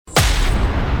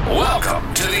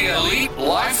the Elite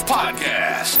Life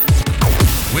Podcast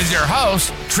with your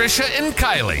hosts, Trisha and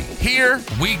Kylie. Here,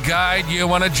 we guide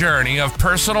you on a journey of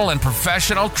personal and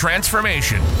professional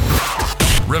transformation,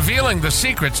 revealing the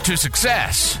secrets to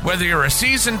success. Whether you're a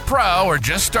seasoned pro or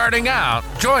just starting out,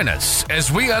 join us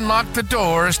as we unlock the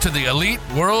doors to the elite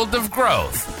world of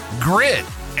growth, grit,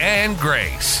 and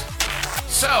grace.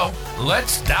 So,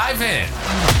 let's dive in.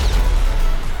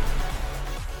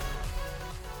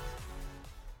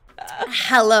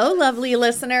 Hello, lovely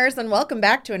listeners, and welcome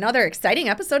back to another exciting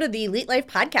episode of the Elite Life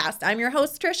Podcast. I'm your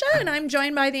host, Trisha, and I'm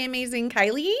joined by the amazing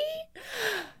Kylie.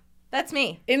 That's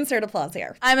me. Insert applause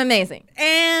here. I'm amazing.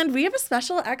 And we have a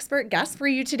special expert guest for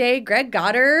you today. Greg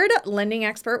Goddard, lending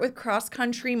expert with Cross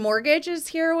Country Mortgage, is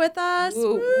here with us.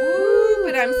 Woo.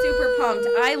 But I'm super pumped.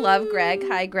 I love Greg.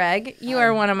 Hi, Greg. You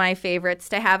are one of my favorites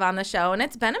to have on the show, and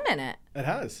it's been a minute. It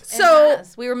has. So,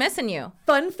 we were missing you.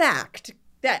 fun fact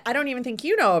that I don't even think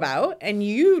you know about and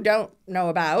you don't know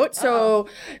about. So,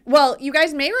 well, you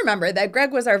guys may remember that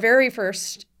Greg was our very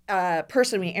first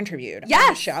person we interviewed on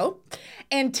the show.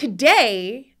 And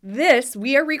today,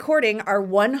 we are recording our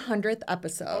 100th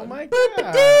episode. Oh my God.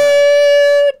 We're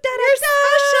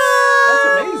special. That's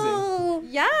amazing.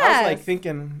 Yes. I was like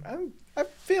thinking, I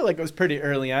feel like it was pretty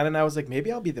early on, and I was like,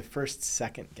 maybe I'll be the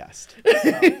second guest.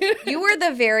 You were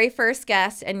the very first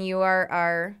guest, and you are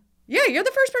our... Yeah, you're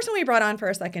the first person we brought on for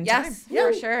a second time. Yes,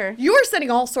 for sure. You are setting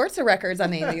all sorts of records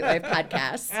on the Elite Life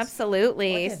Podcast.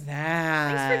 Absolutely. Look at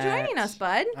that. Thanks for joining us,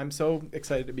 bud. I'm so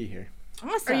excited to be here.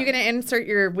 Awesome. Are you going to insert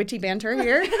your witty banter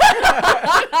here?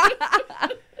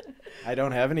 I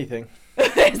don't have anything.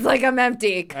 It's like I'm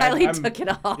empty. Kylie I'm- took it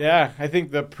all. Yeah, I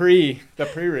think the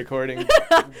pre-recording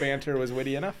banter was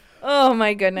witty enough. Oh,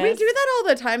 my goodness. We do that all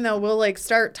the time, though. We'll,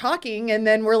 start talking, and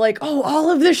then we're like, oh, all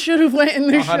of this should have went in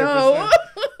the 100%. show.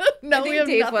 No, I we think have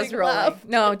Dave nothing was rolling. left.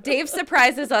 No, Dave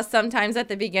surprises us sometimes at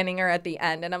the beginning or at the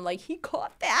end, and I'm like, he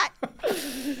caught that.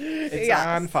 It's Yes.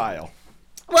 on file.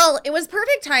 Well, it was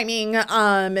perfect timing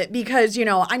because,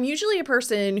 I'm usually a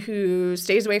person who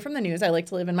stays away from the news. I like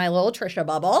to live in my little Trisha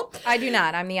bubble. I do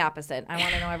not. I'm the opposite. I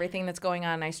want to know everything that's going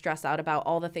on, and I stress out about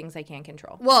all the things I can't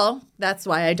control. Well, that's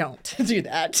why I don't do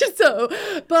that.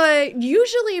 But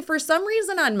usually for some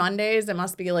reason on Mondays, it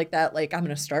must be like that, I'm going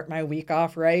to start my week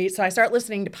off right. So I start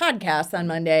listening to podcasts on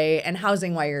Monday, and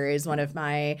Housing Wire is one of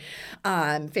my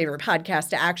favorite podcasts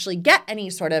to actually get any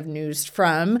sort of news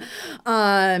from.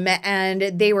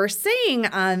 And they were saying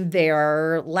on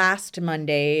their last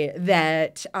Monday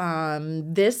that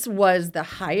this was the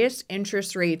highest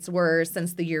interest rates were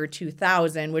since the year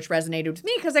 2000, which resonated with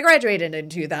me because I graduated in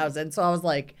 2000. So I was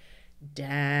like,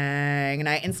 dang. And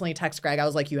I instantly text Greg. I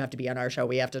was like, you have to be on our show.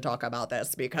 We have to talk about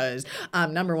this because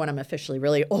number one, I'm officially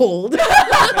really old.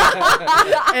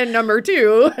 And number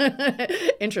two,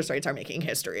 interest rates are making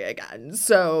history again.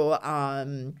 So,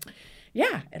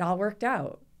 yeah, it all worked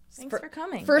out. Thanks for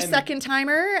coming. First, second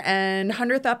timer and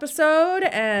 100th episode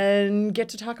and get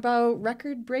to talk about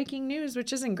record-breaking news,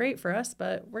 which isn't great for us,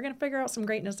 but we're going to figure out some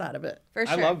greatness out of it. For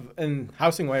sure. I love, and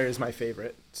Housing Wire is my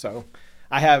favorite. So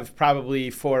I have probably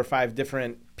 4 or 5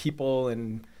 different people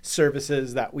and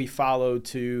services that we follow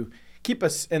to keep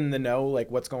us in the know,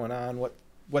 like what's going on,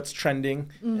 what's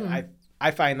trending. Mm-hmm.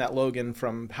 I find that Logan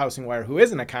from Housing Wire, who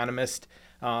is an economist,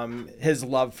 his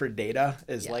love for data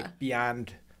is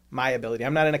beyond my ability.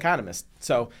 I'm not an economist,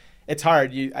 so it's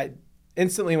hard. I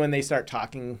instantly when they start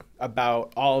talking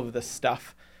about all of this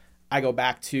stuff, I go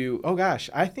back to, oh gosh,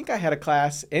 I think I had a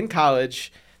class in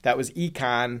college that was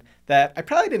econ that I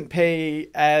probably didn't pay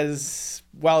as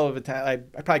well of I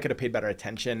probably could have paid better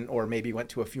attention or maybe went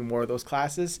to a few more of those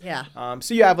classes. Yeah.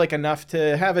 So you have enough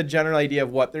to have a general idea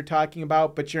of what they're talking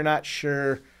about, but you're not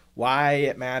sure why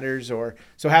it matters, or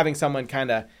so having someone kind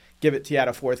of give it to you at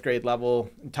a 4th grade level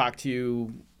and talk to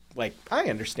you like I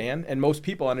understand and most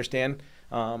people understand,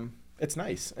 it's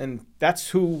nice. And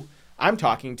that's who I'm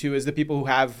talking to, is the people who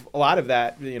have a lot of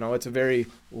that. It's a very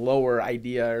lower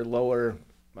idea or lower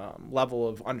level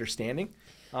of understanding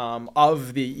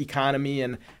of the economy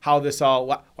and how this all,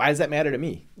 why does that matter to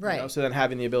me? Right. So then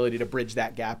having the ability to bridge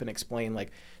that gap and explain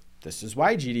this is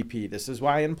why GDP, this is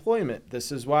why employment,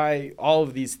 this is why all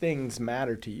of these things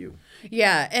matter to you.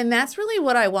 Yeah, and that's really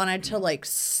what I wanted to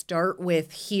start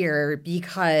with here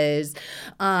because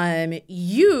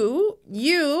you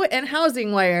and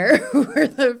Housing Wire were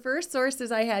the first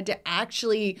sources I had to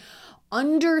actually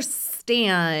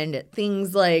understand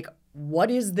things like what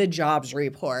is the jobs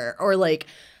report, or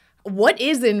what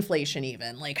is inflation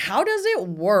even? How does it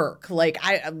work?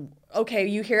 Okay,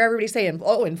 you hear everybody saying,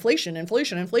 oh, inflation,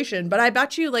 but I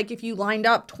bet you if you lined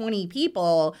up 20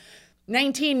 people,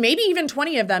 19, maybe even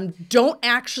 20 of them don't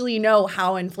actually know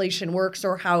how inflation works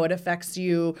or how it affects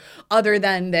you other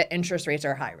than that interest rates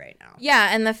are high right now. Yeah,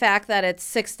 and the fact that it's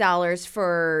 $6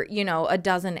 for, a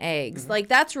dozen eggs. Like,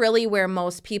 that's really where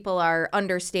most people are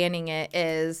understanding it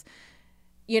is,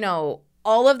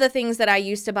 all of the things that I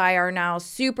used to buy are now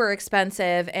super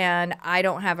expensive and I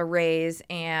don't have a raise,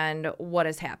 and what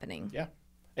is happening? Yeah.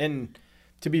 And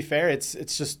to be fair, it's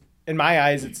just, in my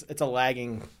eyes, it's a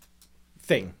lagging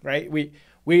thing, right?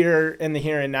 We are in the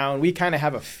here and now, and we kind of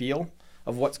have a feel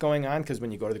of what's going on, because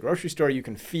when you go to the grocery store, you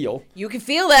can feel. You can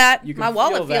feel that. You can My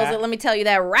wallet feel feels that. it. Let me tell you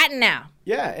that right now.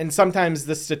 Yeah, and sometimes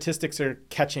the statistics are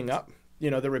catching up.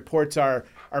 The reports are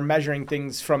measuring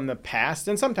things from the past,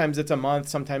 and sometimes it's a month,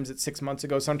 sometimes it's 6 months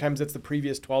ago, sometimes it's the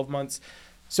previous 12 months.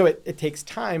 So it takes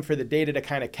time for the data to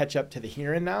kind of catch up to the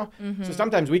here and now. Mm-hmm. So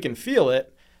sometimes we can feel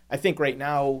it. I think right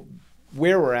now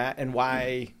where we're at and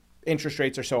why interest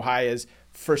rates are so high is,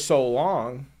 for so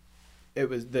long, it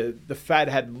was the Fed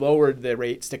had lowered the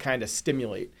rates to kind of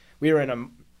stimulate. We were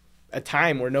in a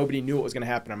time where nobody knew what was going to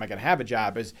happen. Am I going to have a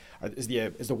job? Is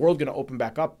the world going to open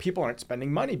back up? People aren't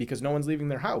spending money because no one's leaving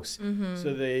their house. Mm-hmm.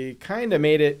 So they kind of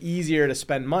made it easier to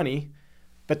spend money,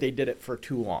 but they did it for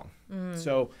too long. Mm.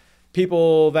 So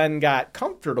people then got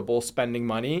comfortable spending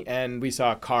money, and we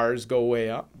saw cars go way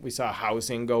up. We saw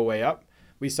housing go way up.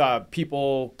 We saw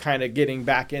people kind of getting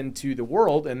back into the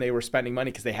world, and they were spending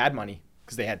money because they had money,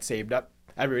 because they had saved up.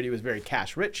 Everybody was very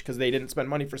cash rich because they didn't spend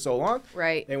money for so long.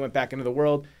 Right. They went back into the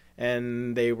world,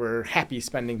 and they were happy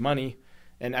spending money,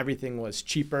 and everything was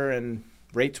cheaper and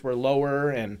rates were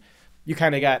lower, and you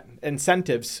kind of got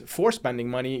incentives for spending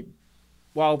money.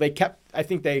 While I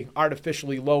think they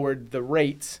artificially lowered the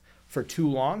rates for too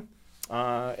long,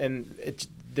 and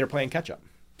they're playing catch up.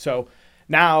 So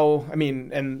now,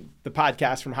 and the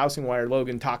podcast from Housing Wire,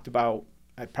 Logan talked about,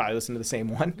 I probably listened to the same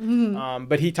one, mm-hmm.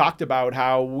 But he talked about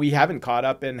how we haven't caught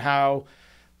up, and how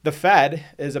the Fed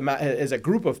is a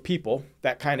group of people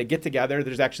that kind of get together.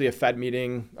 There's actually a Fed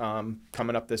meeting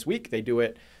coming up this week. They do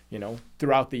it,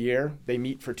 throughout the year. They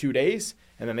meet for 2 days,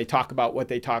 and then they talk about what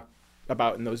they talk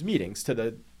about in those meetings to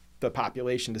the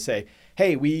population, to say,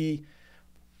 hey, we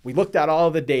looked at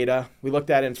all the data. We looked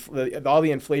at all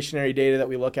the inflationary data that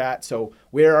we look at. So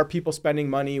where are people spending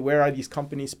money? Where are these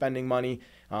companies spending money?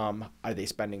 Are they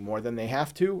spending more than they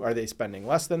have to? Are they spending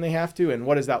less than they have to? And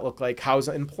what does that look like? How's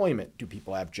employment? Do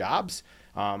people have jobs?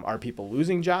 Are people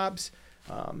losing jobs?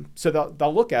 So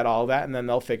they'll look at all that, and then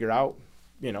they'll figure out,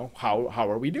 how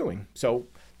are we doing? So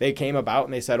they came about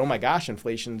and they said, oh my gosh,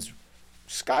 inflation's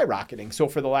skyrocketing. So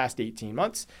for the last 18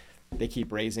 months, they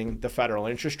keep raising the federal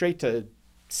interest rate to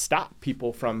stop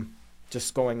people from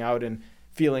just going out and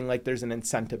feeling like there's an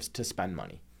incentive to spend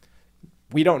money.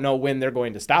 We don't know when they're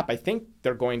going to stop. I think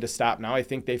they're going to stop now. I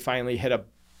think they finally hit a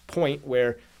point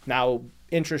where now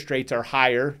interest rates are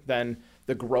higher than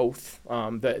the growth,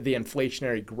 the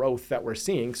inflationary growth that we're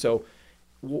seeing. So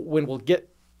when we'll get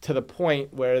to the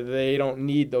point where they don't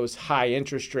need those high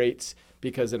interest rates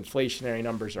because inflationary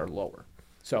numbers are lower.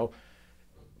 So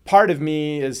part of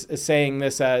me is saying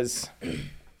this as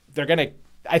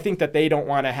I think that they don't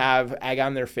want to have egg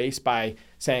on their face by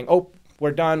saying, oh,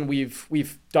 we're done.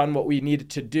 We've done what we needed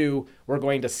to do. We're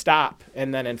going to stop.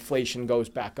 And then inflation goes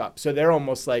back up. So they're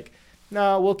almost like,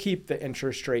 no, we'll keep the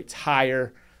interest rates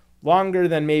higher longer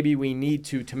than maybe we need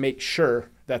to make sure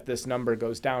that this number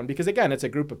goes down. Because again, it's a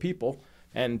group of people,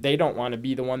 and they don't want to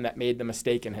be the one that made the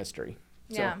mistake in history.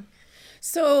 Yeah.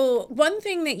 So one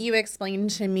thing that you explained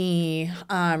to me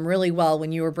really well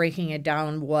when you were breaking it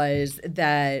down was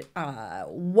that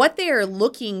what they are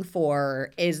looking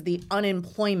for is the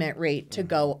unemployment rate to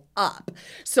go up.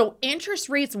 So interest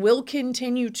rates will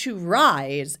continue to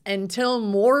rise until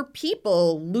more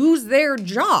people lose their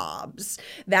jobs.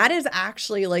 That is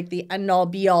actually like the end all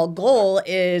be all goal.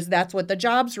 That's what the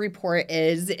jobs report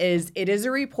is it is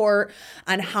a report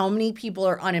on how many people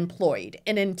are unemployed.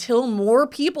 And until more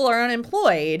people are unemployed,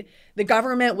 the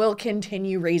government will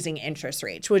continue raising interest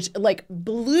rates, which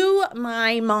blew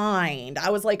my mind.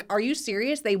 I was like, are you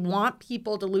serious? They want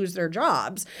people to lose their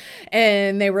jobs.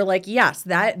 And they were like, yes,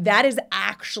 that is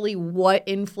actually what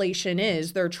inflation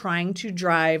is. They're trying to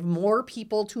drive more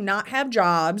people to not have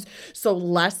jobs, so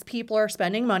less people are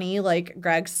spending money, like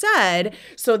Greg said.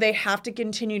 So they have to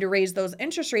continue to raise those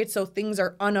interest rates so things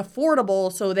are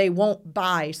unaffordable, so they won't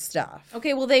buy stuff.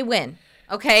 Okay, well, they win.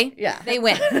 Okay? Yeah. They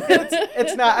win.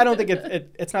 It's not, I don't think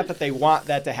it's not that they want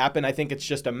that to happen. I think it's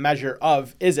just a measure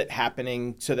of, is it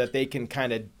happening, so that they can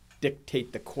kind of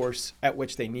dictate the course at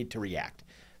which they need to react.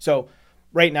 So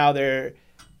right now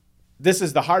this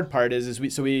is the hard part is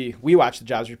we watch the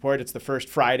jobs report. It's the first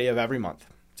Friday of every month.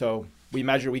 So we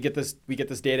get this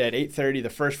data at 8:30 the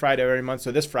first Friday of every month.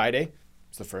 So this Friday,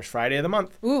 it's the first Friday of the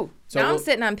month. Ooh, So now I'm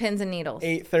sitting on pins and needles.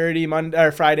 8:30 Monday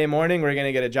or Friday morning, we're going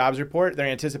to get a jobs report. They're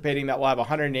anticipating that we'll have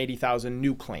 180,000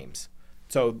 new claims.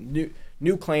 So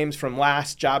new claims from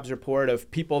last jobs report of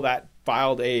people that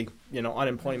filed a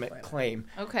unemployment claim.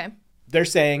 Okay. They're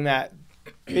saying that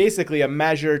basically a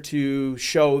measure to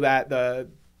show that the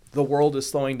world is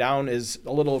slowing down is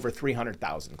a little over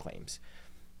 300,000 claims.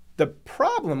 The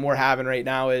problem we're having right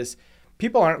now is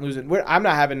people aren't losing. I'm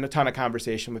not having a ton of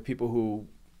conversation with people who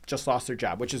just lost their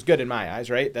job, which is good in my eyes,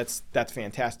 right? That's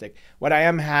fantastic. What I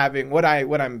am having, I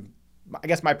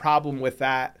guess my problem with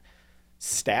that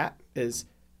stat is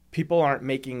people aren't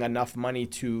making enough money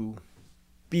to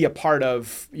be a part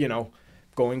of,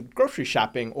 going grocery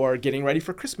shopping or getting ready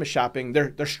for Christmas shopping.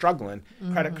 They're struggling.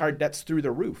 Credit card debt's through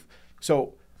the roof.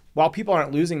 So while people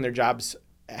aren't losing their jobs,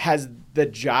 has the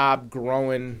job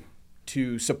grown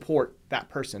to support that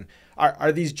person?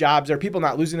 Are these jobs, are people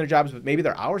not losing their jobs, but maybe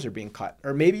their hours are being cut,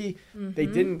 or maybe they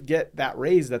didn't get that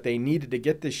raise that they needed to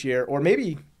get this year, or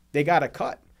maybe they got a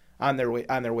cut on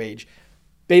their wage.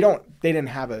 They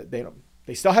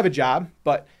still have a job,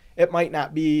 but it might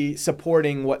not be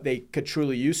supporting what they could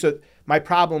truly use. So my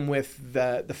problem with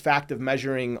the fact of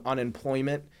measuring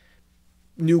unemployment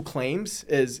new claims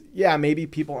is, maybe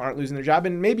people aren't losing their job,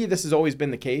 and maybe this has always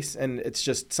been the case, and it's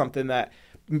just something that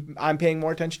I'm paying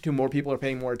more attention to, more people are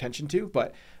paying more attention to.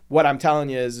 But what I'm telling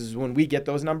you is when we get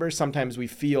those numbers, sometimes we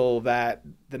feel that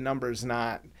the number's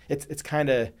it's kind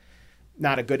of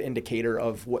not a good indicator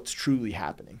of what's truly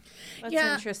happening. That's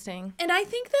interesting. And I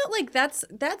think that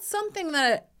that's something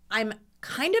that I'm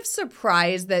kind of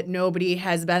surprised that nobody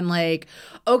has been like,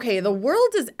 okay, the world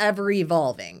is ever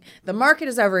evolving. The market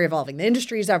is ever evolving. The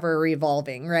industry is ever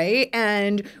evolving, right?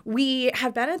 And we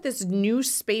have been at this new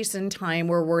space and time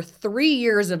where we're 3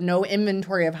 years of no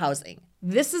inventory of housing.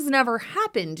 This has never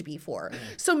happened before.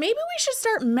 So maybe we should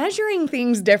start measuring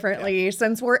things differently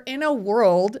since we're in a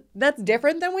world that's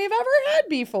different than we've ever had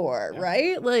before,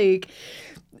 right? Like,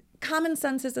 common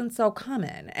sense isn't so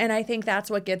common. And I think that's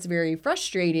what gets very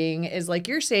frustrating is like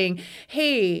you're saying,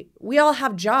 hey, we all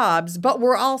have jobs, but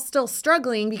we're all still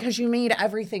struggling because you made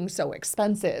everything so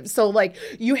expensive. So like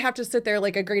you have to sit there,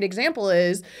 like a great example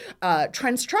is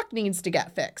Trent's truck needs to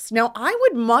get fixed. Now, I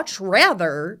would much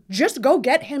rather just go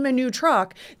get him a new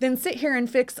truck than sit here and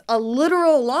fix a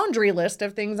literal laundry list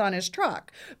of things on his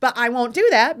truck. But I won't do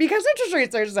that because interest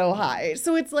rates are so high.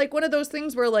 So it's like one of those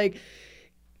things where like,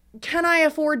 can I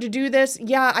afford to do this?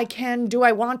 Yeah, I can. Do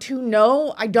I want to?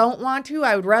 No, I don't want to.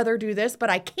 I would rather do this, but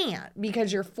I can't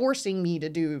because you're forcing me to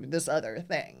do this other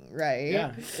thing, right?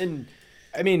 Yeah. And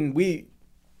I mean,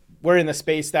 we're in the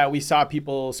space that we saw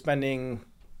people spending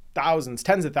thousands,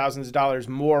 tens of thousands of dollars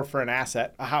more for an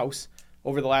asset, a house,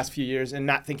 over the last few years and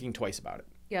not thinking twice about it.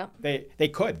 Yeah. They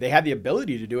could. They had the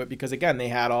ability to do it because, again, they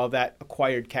had all that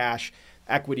acquired cash,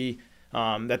 equity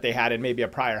that they had in maybe a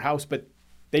prior house, but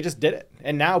they just did it.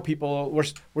 And now people,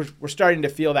 we're starting to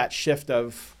feel that shift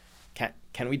of,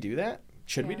 can we do that?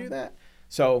 Should we do that?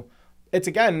 So it's,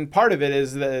 again, part of it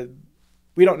is that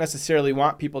we don't necessarily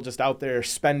want people just out there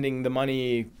spending the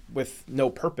money with no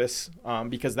purpose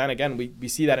because then, again, we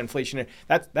see that inflation.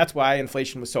 That's why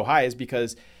inflation was so high, is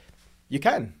because you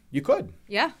could.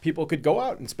 Yeah. People could go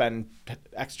out and spend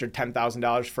extra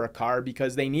 $10,000 for a car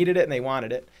because they needed it and they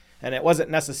wanted it. And it wasn't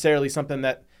necessarily something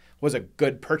that was a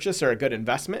good purchase or a good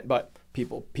investment, but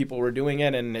people were doing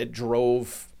it, and it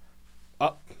drove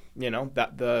up,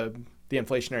 that the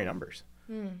inflationary numbers.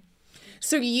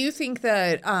 So do you think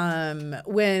that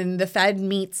when the Fed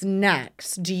meets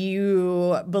next, do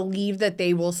you believe that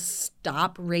they will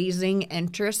stop raising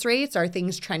interest rates? Are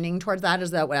things trending towards that?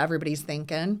 Is that what everybody's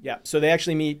thinking? Yeah. So they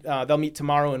actually meet. They'll meet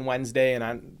tomorrow and Wednesday, and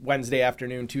on Wednesday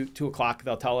afternoon, 2 o'clock,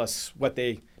 they'll tell us what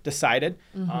they decided.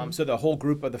 So the whole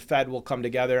group of the Fed will come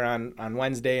together on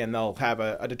Wednesday, and they'll have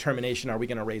a determination: are we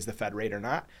going to raise the Fed rate or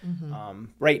not?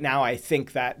 Right now, I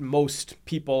think that most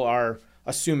people are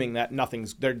assuming that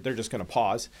they're just going to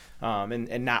pause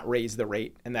and not raise the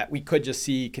rate, and that we could just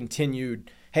see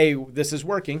continued, hey, this is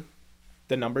working.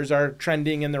 The numbers are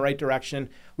trending in the right direction.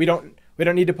 We don't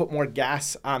need to put more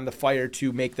gas on the fire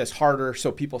to make this harder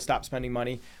so people stop spending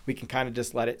money. We can kind of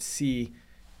just let it see.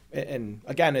 And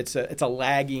again, it's a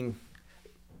lagging.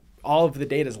 All of the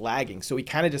data is lagging, so we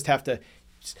kind of just have to.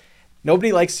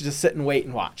 Nobody likes to just sit and wait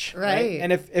and watch, right?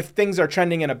 And if things are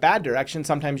trending in a bad direction,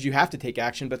 sometimes you have to take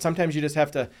action, but sometimes you just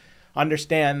have to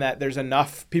understand that there's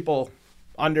enough people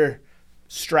under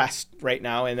stress right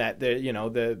now, and that they're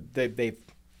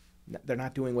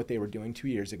not doing what they were doing 2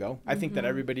 years ago. I think that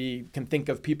everybody can think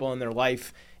of people in their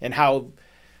life and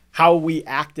how we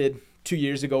acted 2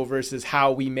 years ago versus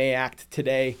how we may act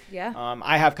today. Yeah.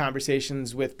 I have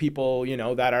conversations with people,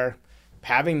 that are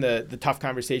having the tough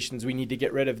conversations. We need to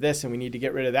get rid of this and we need to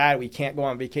get rid of that. We can't go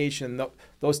on vacation.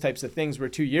 Those types of things, where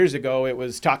 2 years ago it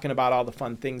was talking about all the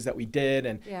fun things that we did.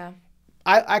 And Yeah.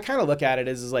 I kind of look at it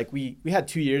as like we had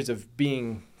 2 years of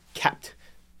being kept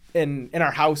in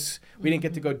our house. We didn't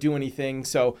get to go do anything.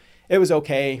 So it was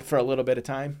okay for a little bit of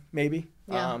time, maybe.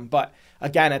 Yeah. But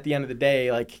again, at the end of the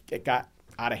day, like, it got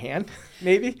out of hand,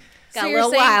 maybe. Got a you're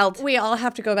little saying wild. We all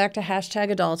have to go back to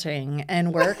 #adulting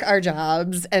and work our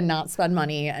jobs and not spend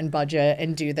money and budget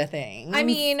and do the thing. I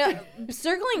mean,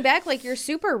 circling back, like, you're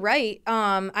super right.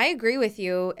 I agree with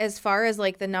you as far as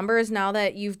like the numbers now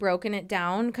that you've broken it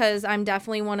down, because I'm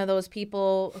definitely one of those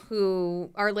people who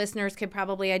our listeners could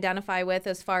probably identify with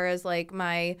as far as like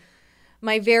my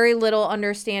very little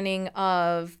understanding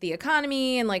of the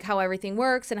economy and like how everything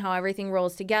works and how everything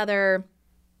rolls together.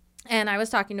 And I was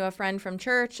talking to a friend from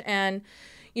church, and,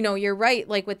 you're right.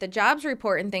 Like with the jobs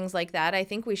report and things like that, I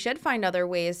think we should find other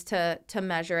ways to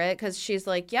measure it. Because she's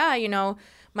like, yeah,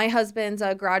 my husband's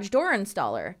a garage door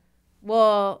installer.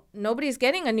 Well, nobody's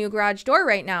getting a new garage door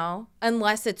right now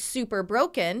unless it's super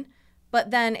broken.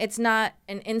 But then it's not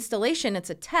an installation,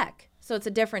 it's a tech. So it's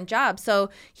a different job. So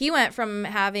he went from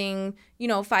having,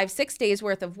 5-6 days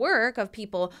worth of work of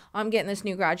people, I'm getting this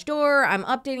new garage door, I'm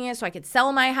updating it so I could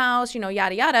sell my house,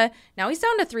 yada, yada. Now he's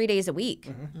down to 3 days a week,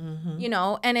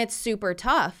 and it's super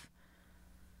tough.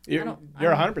 You're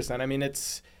 100%. I mean,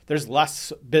 there's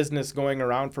less business going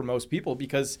around for most people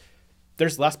because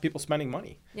there's less people spending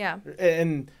money. Yeah.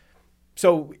 And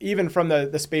so even from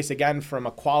the space, again, from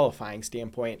a qualifying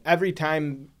standpoint, every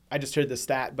time, I just heard the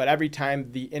stat, but every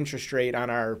time the interest rate on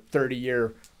our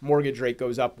 30-year mortgage rate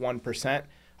goes up 1%,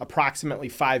 approximately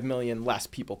 5 million less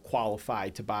people qualify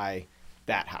to buy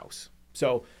that house.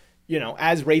 So,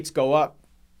 as rates go up,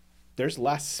 there's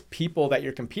less people that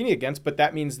you're competing against, but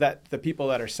that means that the people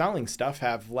that are selling stuff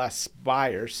have less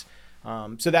buyers.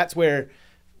 So that's where,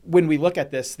 when we look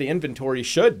at this, the inventory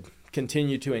should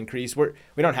continue to increase. We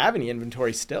don't have any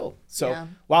inventory still. So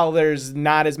while there's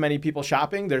not as many people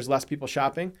shopping, there's less people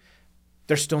shopping,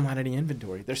 there's still not any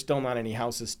inventory. There's still not any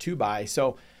houses to buy.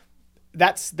 So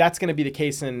that's going to be the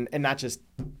case in not just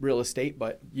real estate,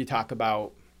 but you talk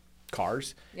about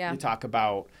cars. Yeah. You talk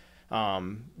about,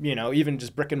 even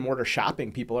just brick and mortar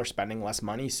shopping, people are spending less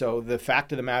money. So the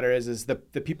fact of the matter is the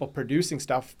people producing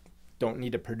stuff don't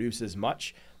need to produce as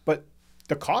much, but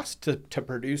the cost to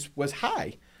produce was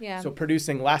high. Yeah. So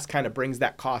producing less kind of brings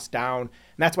that cost down. And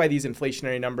that's why these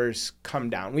inflationary numbers come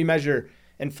down. We measure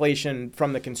inflation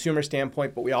from the consumer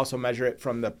standpoint, but we also measure it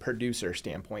from the producer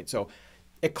standpoint. So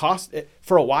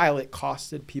for a while, it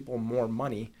costed people more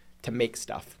money to make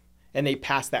stuff. And they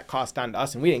passed that cost on to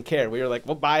us, and we didn't care. We were like,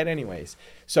 we'll buy it anyways.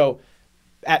 So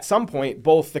at some point,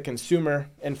 both the consumer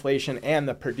inflation and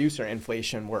the producer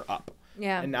inflation were up.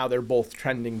 Yeah. And now they're both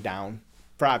trending down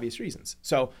for obvious reasons.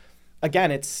 So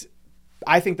again,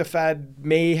 I think the Fed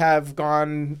may have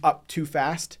gone up too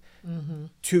fast,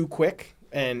 too quick.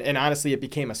 And honestly, it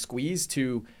became a squeeze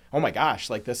to, oh my gosh,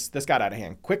 like this got out of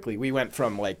hand quickly. We went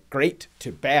from like great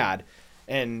to bad.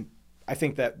 And I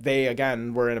think that they,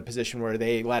 again, were in a position where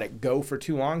they let it go for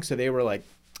too long. So they were like,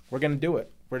 we're going to do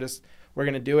it. We're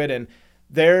going to do it. And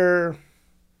they're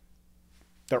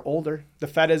older. The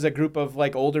Fed is a group of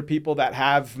like older people that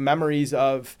have memories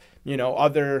of,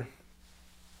 other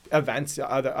events,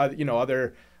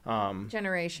 other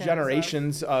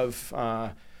generations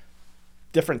of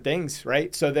different things,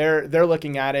 right? So they're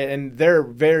looking at it, and they're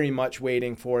very much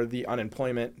waiting for the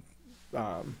unemployment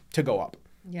to go up.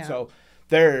 Yeah. So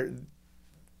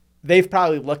they've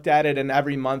probably looked at it, and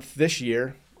every month this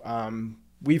year,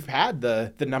 we've had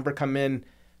the number come in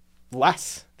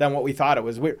less than what we thought it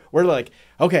was. We're like,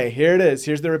 okay, here it is.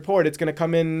 Here's the report. It's going to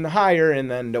come in higher, and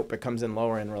then nope, it comes in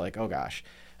lower, and we're like, oh gosh.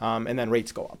 And then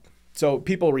rates go up. So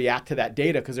people react to that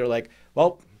data because they're like,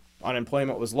 well,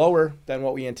 unemployment was lower than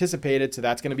what we anticipated, so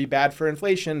that's going to be bad for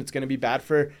inflation. It's going to be bad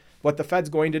for what the Fed's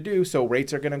going to do. So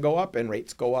rates are going to go up, and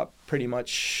rates go up pretty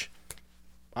much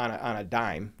on a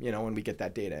dime, when we get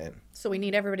that data in. So we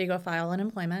need everybody to go file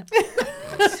unemployment.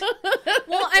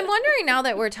 Well, I'm wondering now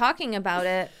that we're talking about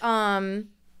it,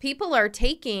 people are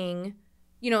taking,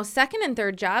 second and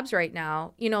third jobs right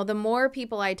now. The more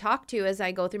people I talk to as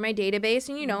I go through my database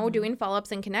and, doing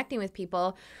follow-ups and connecting with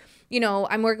people,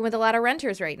 I'm working with a lot of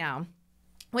renters right now,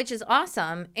 which is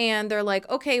awesome. And they're like,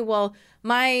 okay, well,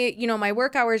 my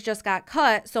work hours just got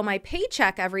cut. So my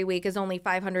paycheck every week is only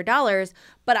 $500,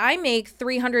 but I make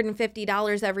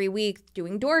 $350 every week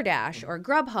doing DoorDash or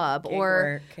Grubhub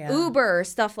or Uber,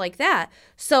 stuff like that.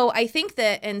 So I think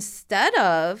that instead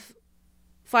of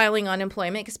filing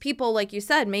unemployment, because people, like you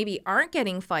said, maybe aren't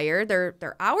getting fired.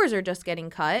 Their hours are just getting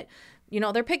cut.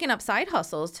 They're picking up side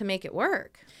hustles to make it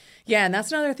work. Yeah, and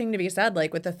that's another thing to be said,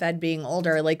 like with the Fed being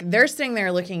older, like they're sitting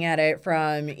there looking at it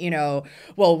from,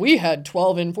 well, we had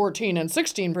 12 and 14 and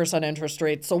 16% interest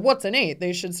rates, so what's an 8?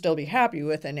 They should still be happy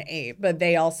with an 8. But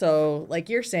they also, like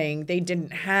you're saying, they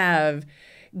didn't have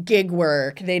gig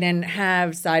work. They didn't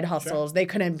have side hustles. Sure. They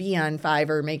couldn't be on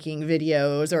Fiverr making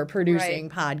videos or producing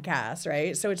podcasts,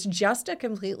 right? So it's just a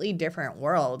completely different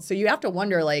world. So you have to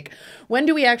wonder, like, when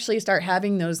do we actually start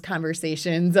having those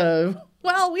conversations of,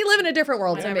 well, we live in a different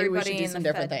world, so maybe we should do some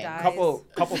different things.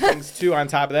 Couple things too on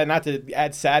top of that, not to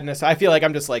add sadness. I feel like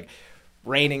I'm just like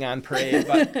raining on parade.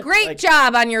 But Great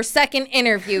job on your second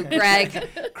interview, Greg.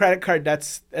 Credit card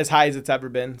debt's as high as it's ever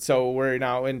been. So we're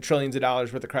now in trillions of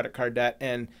dollars worth of credit card debt,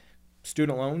 and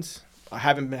student loans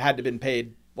haven't had to been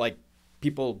paid. Like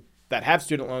people that have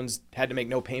student loans had to make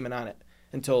no payment on it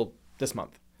until this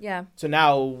month. Yeah. So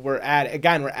now we're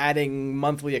adding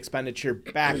monthly expenditure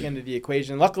back into the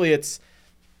equation. Luckily, it's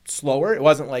slower. It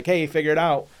wasn't like, hey, figure it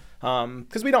out.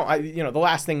 Because we don't, the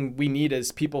last thing we need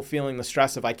is people feeling the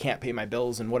stress of I can't pay my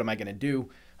bills and what am I going to do?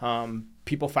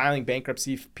 People filing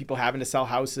bankruptcy, people having to sell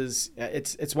houses.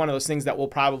 It's one of those things that we'll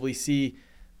probably see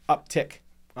uptick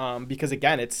because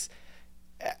again, it's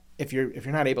if you're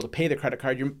not able to pay the credit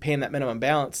card, you're paying that minimum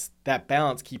balance. That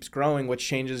balance keeps growing, which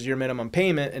changes your minimum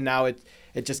payment, and now it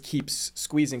just keeps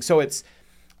squeezing. So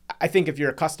I think if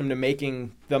you're accustomed to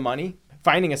making the money,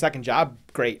 finding a second job,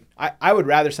 great. I would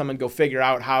rather someone go figure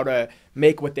out how to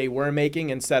make what they were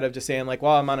making instead of just saying like,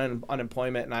 well, I'm on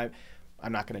unemployment and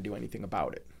I'm not going to do anything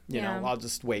about it. You know, I'll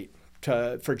just wait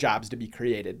for jobs to be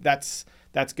created. That's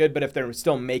good. But if they're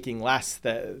still making less,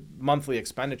 the monthly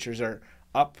expenditures are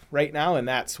up right now, and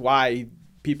that's why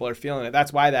people are feeling it.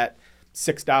 That's why that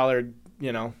 $6,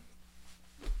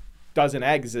 dozen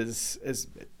eggs is it's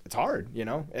hard,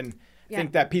 and I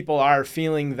think that people are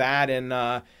feeling that, and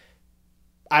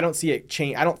I don't see it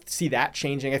change. I don't see that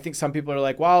changing. I think some people are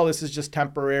like, well, this is just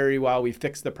temporary while we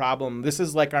fix the problem. This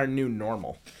is like our new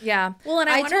normal. Yeah. Well, and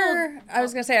I wonder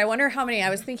how many, I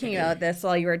was thinking about this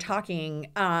while you were talking.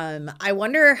 I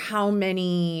wonder how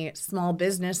many small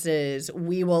businesses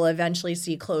we will eventually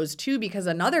see close too, because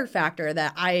another factor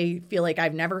that I feel like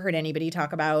I've never heard anybody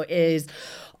talk about is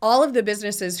all of the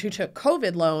businesses who took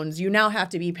COVID loans, you now have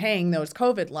to be paying those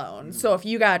COVID loans. So if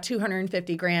you got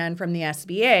 $250,000 from the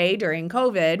SBA during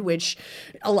COVID, which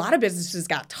a lot of businesses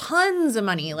got tons of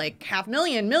money, like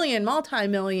 $500,000, million,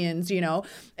 multi-millions,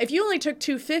 if you only took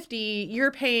 $250,000, you're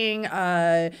paying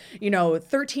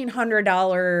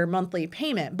 $1,300 monthly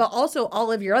payment, but also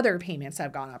all of your other payments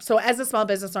have gone up. So as a small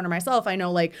business owner myself, I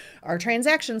know like our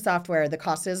transaction software, the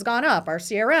cost has gone up. Our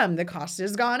CRM, the cost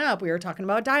has gone up. We were talking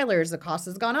about dialers, the cost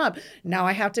has gone up. Now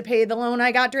I have to pay the loan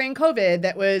I got during COVID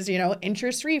that was,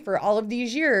 interest-free for all of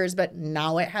these years, but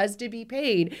now it has to be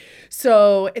paid.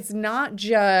 So it's not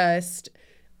just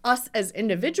us as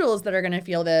individuals that are going to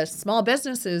feel this. Small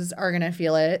businesses are going to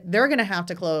feel it. They're going to have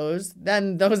to close.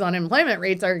 Then those unemployment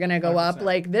rates are going to go 100%. Up.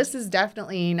 Like this is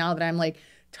definitely, now that I'm like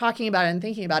talking about it and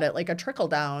thinking about it, like a trickle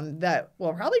down that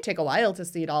will probably take a while to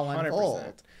see it all 100%.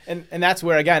 Unfold. And that's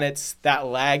where, again, it's that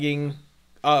lagging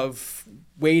of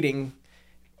waiting.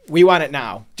 We want it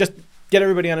now. Just get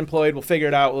everybody unemployed. We'll figure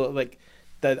it out.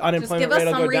 The unemployment rate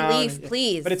will go down. Just give us some relief,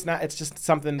 please. But it's not. It's just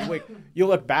something. You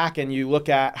look back and you look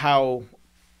at how,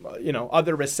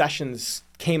 other recessions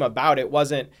came about. It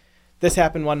wasn't this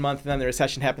happened one month and then the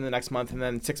recession happened the next month and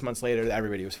then 6 months later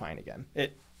everybody was fine again.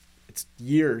 It's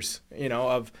years,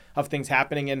 of things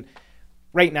happening, and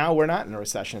right now we're not in a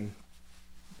recession.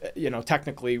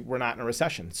 Technically we're not in a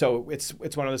recession. So it's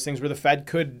one of those things where the Fed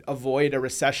could avoid a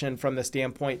recession from the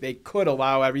standpoint they could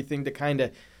allow everything to kind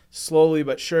of slowly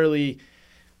but surely,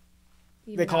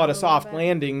 they call it a soft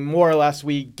landing, more or less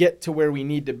we get to where we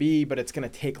need to be, but it's going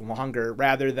to take longer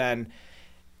rather than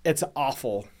it's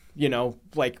awful, jam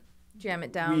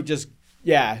it down.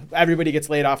 Everybody gets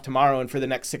laid off tomorrow, and for the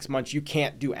next 6 months you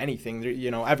can't do anything.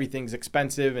 Everything's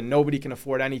expensive and nobody can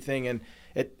afford anything, and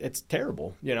it's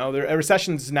terrible. A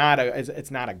recession's not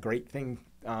a great thing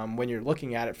when you're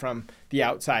looking at it from the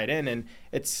outside in, and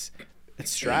it's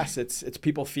stress. It's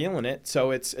people feeling it.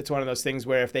 So it's one of those things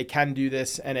where if they can do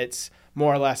this, and it's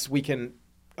more or less we can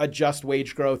adjust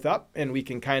wage growth up, and we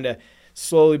can kind of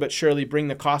slowly but surely bring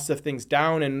the cost of things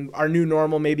down, and our new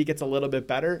normal maybe gets a little bit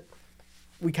better.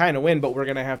 We kind of win, but we're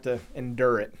going to have to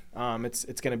endure it.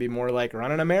 It's going to be more like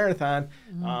running a marathon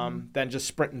than just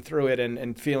sprinting through it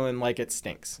and feeling like it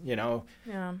stinks.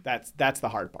 That's the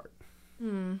hard part.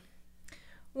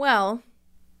 Well,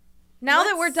 Now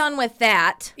that we're done with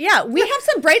that. Yeah, we have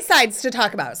some bright sides to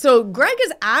talk about. So Greg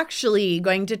is actually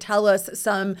going to tell us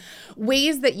some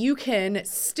ways that you can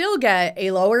still get a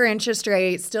lower interest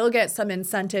rate, still get some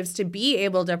incentives to be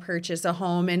able to purchase a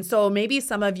home. And so maybe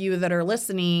some of you that are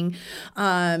listening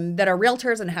that are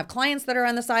realtors and have clients that are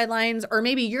on the sidelines, or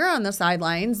maybe you're on the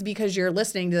sidelines because you're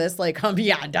listening to this like,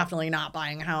 yeah, definitely not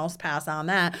buying a house, pass on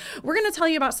that. We're going to tell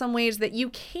you about some ways that you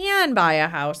can buy a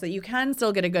house, that you can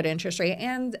still get a good interest rate,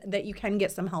 and that you can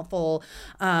get some helpful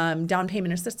down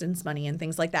payment assistance money and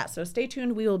things like that. So stay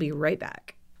tuned. We will be right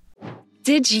back.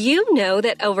 Did you know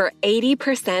that over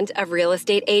 80% of real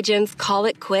estate agents call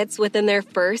it quits within their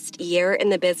first year in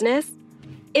the business?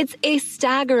 It's a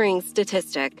staggering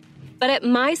statistic. But at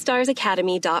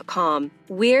MyStarsAcademy.com,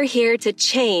 we're here to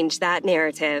change that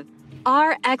narrative.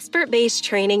 Our expert-based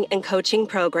training and coaching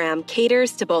program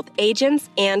caters to both agents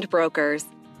and brokers.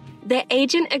 The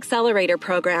Agent Accelerator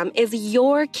program is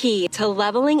your key to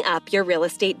leveling up your real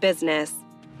estate business.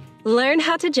 Learn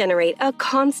how to generate a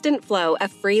constant flow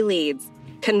of free leads,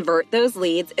 convert those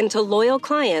leads into loyal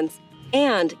clients,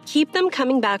 and keep them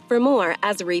coming back for more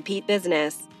as repeat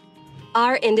business.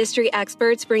 Our industry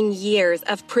experts bring years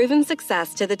of proven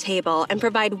success to the table and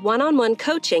provide one-on-one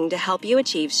coaching to help you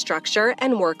achieve structure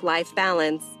and work-life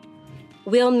balance.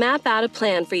 We'll map out a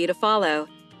plan for you to follow,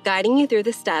 guiding you through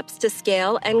the steps to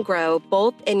scale and grow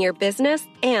both in your business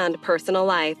and personal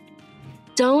life.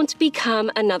 Don't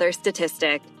become another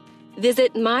statistic.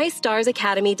 Visit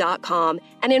MyStarsAcademy.com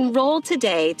and enroll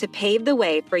today to pave the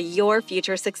way for your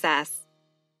future success.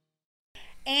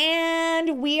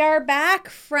 And we are back,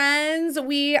 friends.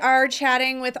 We are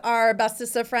chatting with our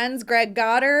bestest of friends, Greg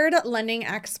Goddard, lending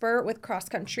expert with Cross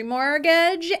Country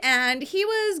Mortgage. And he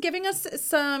was giving us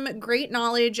some great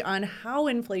knowledge on how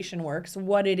inflation works,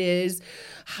 what it is,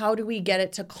 how do we get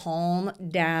it to calm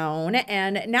down.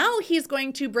 And now he's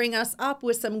going to bring us up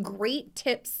with some great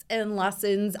tips and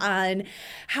lessons on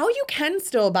how you can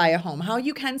still buy a home, how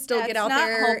you can still get out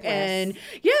there. Hopeless.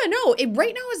 And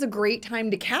right now is a great time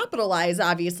to capitalize,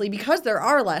 obviously, because there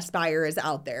are less buyers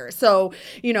out there. So,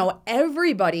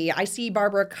 everybody, I see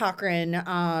Barbara Cochran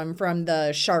from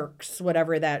the Sharks,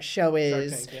 whatever that show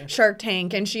is, Shark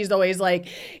Tank, and she's always like,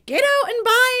 get out and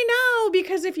buy now,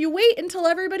 because if you wait until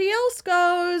everybody else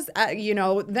goes,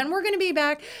 then we're going to be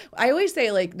back. I always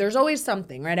say, like, there's always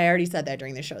something, right? I already said that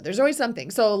during the show. There's always something.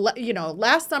 So,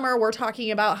 last summer we're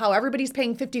talking about how everybody's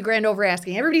paying 50 grand over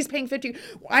asking. Everybody's paying 50.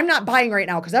 I'm not buying right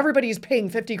now because everybody's paying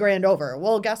 50 grand over.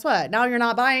 Well, guess what? Now you're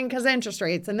not buying because of interest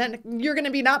rates, and then you're going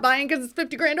to be not buying because it's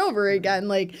 50 grand over again.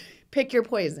 Like, pick your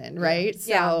poison, right?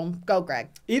 Yeah. So go, Greg.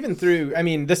 Even through,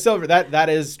 the silver, that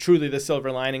is truly the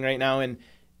silver lining right now. And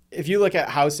if you look at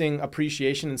housing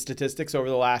appreciation and statistics over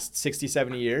the last 60,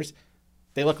 70 years,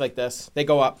 they look like this. They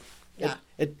go up. Yeah.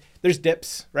 There's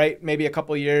dips, right? Maybe a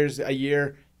couple years, a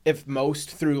year, if most,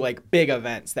 through like big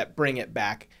events that bring it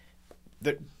back.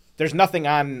 There's nothing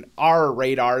on our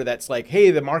radar that's like, hey,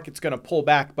 the market's going to pull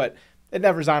back, but it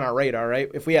never's on our radar, right?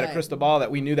 If we had a crystal ball that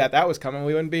we knew that was coming,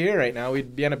 we wouldn't be here right now.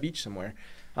 We'd be on a beach somewhere.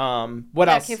 What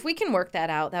else? If we can work that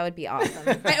out, that would be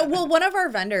awesome. One of our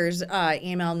vendors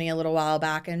emailed me a little while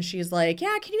back, and she's like,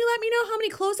 yeah, can you let me know how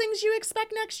many closings you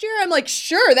expect next year? I'm like,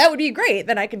 sure, that would be great.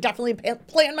 Then I could definitely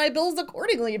plan my bills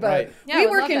accordingly. But we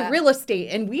work in real estate,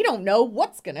 and we don't know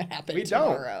what's going to happen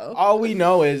tomorrow. All we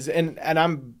know is, and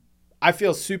I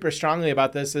feel super strongly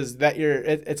about this, is that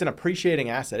it's an appreciating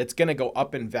asset. It's going to go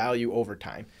up in value over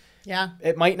time. Yeah.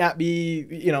 It might not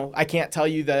be, I can't tell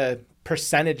you the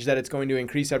percentage that it's going to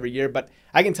increase every year, but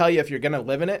I can tell you if you're going to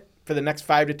live in it for the next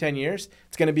 5 to 10 years,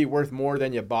 it's going to be worth more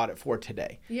than you bought it for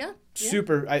today. Yeah.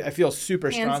 I feel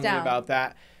super strongly about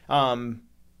that.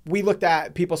 We looked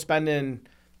at people spending,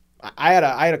 I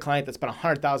had a client that spent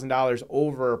 $100,000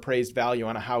 over appraised value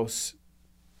on a house.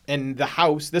 And the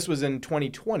house, this was in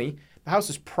 2020, the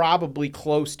house is probably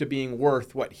close to being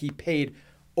worth what he paid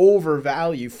over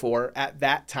value for at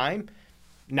that time.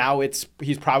 Now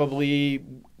he's probably,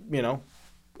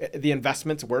 the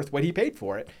investment's worth what he paid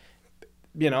for it.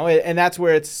 And that's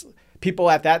where it's,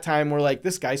 people at that time were like,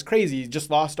 this guy's crazy. He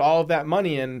just lost all of that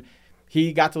money, and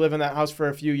he got to live in that house for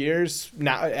a few years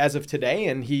now as of today,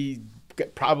 and he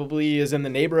probably is in the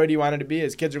neighborhood he wanted to be.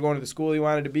 His kids are going to the school he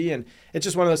wanted to be. And it's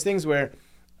just one of those things where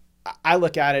I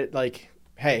look at it like,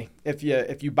 hey, if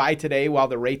you buy today while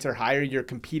the rates are higher, you're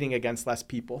competing against less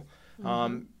people.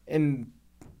 Mm-hmm. And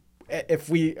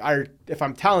if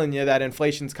I'm telling you that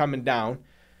inflation's coming down,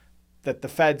 that the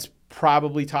Fed's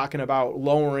probably talking about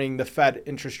lowering the Fed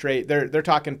interest rate. They're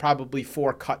talking probably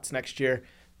 4 cuts next year.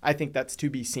 I think that's to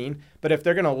be seen. But if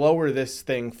they're going to lower this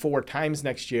thing 4 times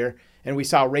next year, and we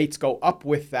saw rates go up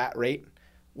with that rate,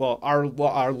 well,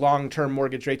 our long-term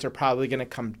mortgage rates are probably going to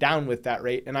come down with that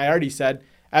rate. And I already said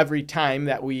every time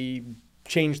that we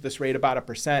change this rate about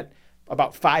 1%,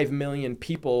 about 5 million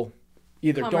people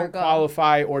either don't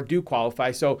qualify or do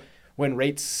qualify. So when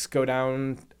rates go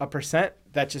down 1%,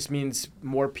 that just means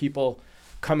more people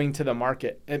coming to the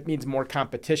market. It means more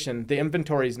competition. The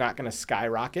inventory is not going to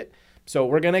skyrocket. So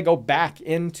we're going to go back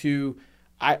into,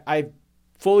 I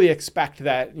fully expect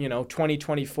that,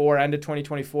 2024, end of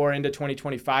 2024, into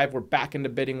 2025, we're back into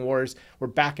bidding wars. We're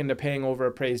back into paying over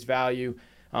appraised value.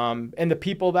 And the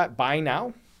people that buy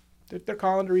now, they're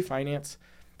calling to refinance.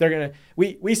 They're going to,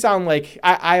 we sound like,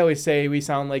 I always say we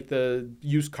sound like the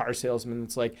used car salesman.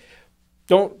 It's like,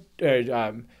 don't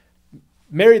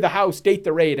marry the house, date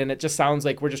the rate. And it just sounds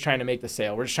like we're just trying to make the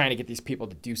sale. We're just trying to get these people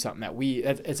to do something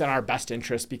it's in our best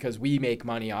interest because we make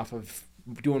money off of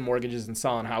doing mortgages and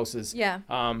selling houses. Yeah.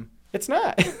 It's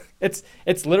not.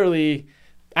 It's literally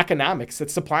economics.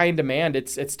 It's supply and demand.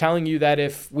 It's telling you that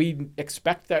if we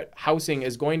expect that housing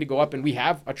is going to go up, and we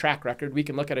have a track record, we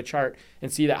can look at a chart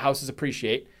and see that houses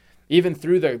appreciate. Even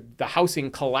through the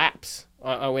housing collapse,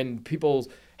 when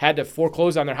people had to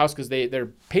foreclose on their house because their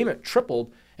payment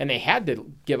tripled and they had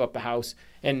to give up the house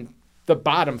and the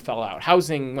bottom fell out.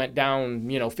 Housing went down,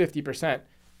 50%.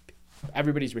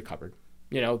 Everybody's recovered.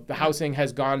 The housing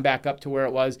has gone back up to where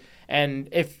it was. And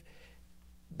if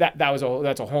that's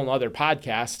a whole other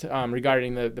podcast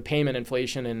regarding the payment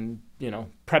inflation and,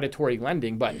 predatory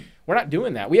lending, but we're not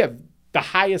doing that. We have the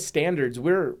highest standards.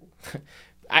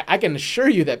 I can assure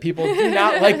you that people do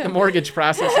not like the mortgage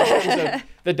process in terms of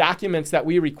the documents that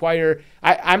we require.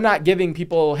 I'm not giving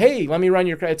people, hey, let me run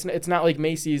your credit. It's not like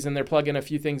Macy's and they're plugging a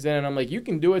few things in and I'm like, you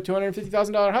can do a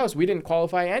 $250,000 house. We didn't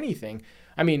qualify anything.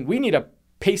 I mean, we need a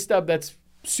pay stub that's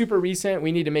super recent.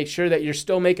 We need to make sure that you're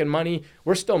still making money.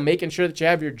 We're still making sure that you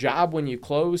have your job when you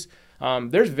close.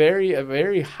 There's a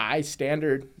very high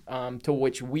standard to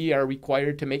which we are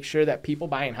required to make sure that people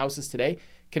buying houses today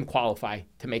can qualify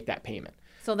to make that payment.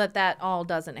 So that all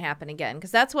doesn't happen again.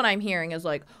 Because that's what I'm hearing is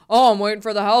like, oh, I'm waiting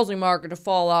for the housing market to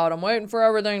fall out. I'm waiting for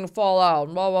everything to fall out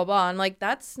and blah, blah, blah. I'm like,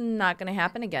 that's not going to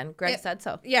happen again. Greg said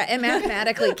so. Yeah, it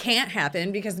mathematically can't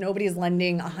happen because nobody's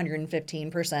lending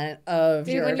 115% of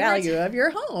your value of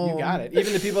your home. You got it.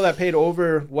 Even the people that paid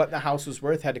over what the house was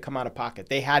worth had to come out of pocket.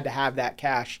 They had to have that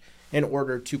cash in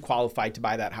order to qualify to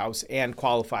buy that house and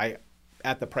qualify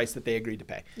at the price that they agreed to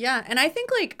pay. Yeah. And I think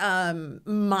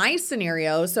my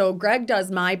scenario, so Greg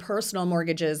does my personal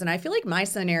mortgages, and I feel like my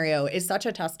scenario is such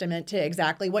a testament to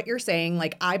exactly what you're saying.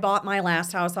 Like I bought my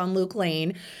last house on Luke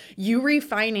Lane. You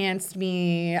refinanced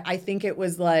me. I think it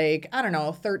was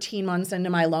 13 months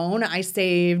into my loan. I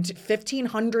saved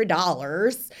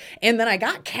 $1,500 and then I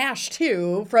got cash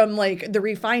too from the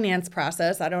refinance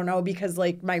process. I don't know because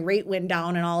my rate went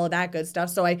down and all of that good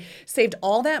stuff. So I saved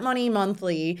all that money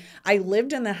monthly. I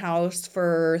lived in the house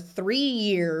for 3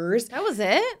 years. That was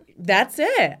it? That's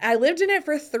it. I lived in it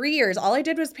for 3 years. All I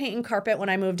did was paint and carpet when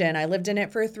I moved in. I lived in it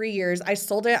for 3 years. I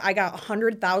sold it. I got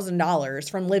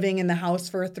 $100,000 from living in the house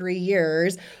for 3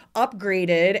 years,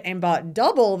 upgraded and bought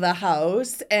double the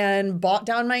house and bought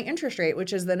down my interest rate,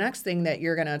 which is the next thing that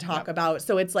you're going to talk about.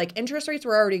 So it's like interest rates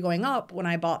were already going up when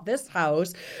I bought this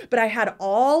house, but I had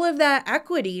all of that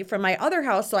equity from my other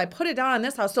house. So I put it down on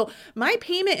this house. So my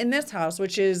payment in this house,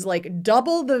 which is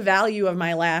double the value of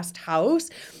my last house,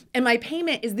 and my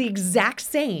payment is the exact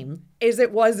same as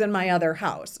it was in my other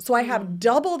house. So I have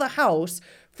double the house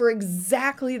for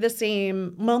exactly the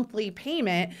same monthly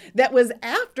payment that was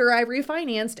after I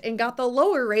refinanced and got the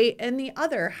lower rate in the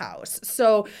other house.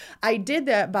 So I did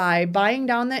that by buying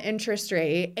down the interest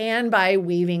rate and by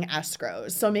waiving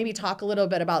escrows. So maybe talk a little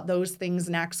bit about those things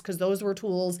next, because those were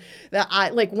tools that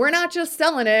we're not just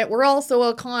selling it, we're also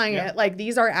a client. Yeah.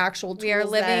 These are actual tools.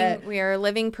 We are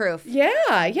living proof.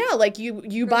 Yeah.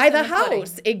 You buy the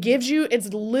house. It gives you, it's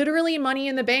literally money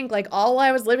in the bank. All while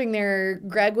I was living there,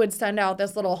 Greg would send out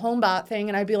this little HomeBot thing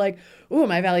and I'd be like, ooh,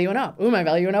 my value went up. Ooh, my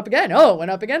value went up again. Oh, it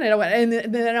went up again. And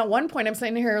then at one point I'm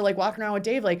sitting here walking around with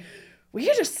Dave we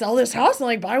could just sell this house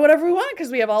and buy whatever we want because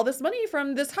we have all this money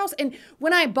from this house. And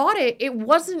when I bought it, it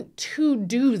wasn't to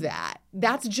do that.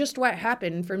 That's just what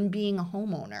happened from being a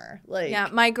homeowner. Yeah,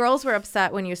 my girls were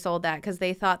upset when you sold that because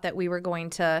they thought that we were going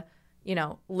to,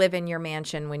 live in your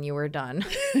mansion when you were done.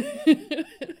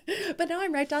 But now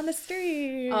I'm right down the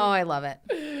street. Oh, I love it.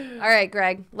 All right,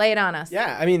 Greg, lay it on us.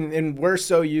 Yeah, I mean, and we're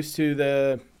so used to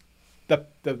the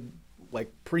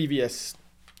previous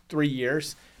 3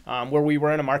 years where we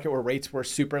were in a market where rates were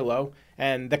super low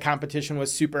and the competition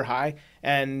was super high,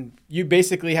 and you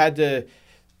basically had to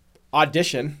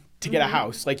audition to get a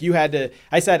house. You had to.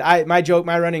 I said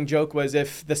my running joke was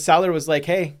if the seller was like,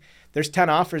 hey, there's 10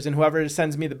 offers and whoever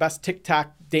sends me the best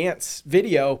TikTok dance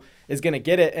video is going to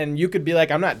get it. And you could be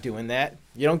like, I'm not doing that.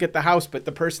 You don't get the house, but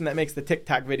the person that makes the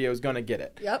TikTok video is going to get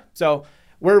it. Yep. So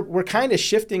we're kind of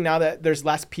shifting now that there's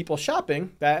less people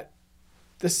shopping, that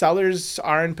the sellers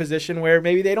are in position where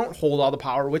maybe they don't hold all the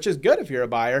power, which is good if you're a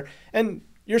buyer. And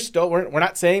you're still, we're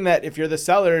not saying that if you're the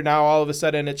seller, now all of a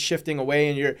sudden it's shifting away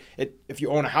and if you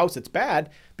own a house, it's bad,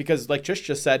 because like Trish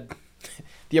just said,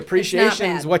 the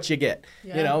appreciation is what you get,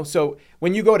 you know? So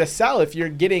when you go to sell, if you're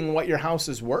getting what your house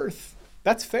is worth,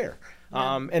 that's fair.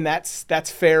 Yeah. And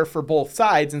that's fair for both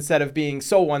sides, instead of being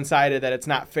so one-sided that it's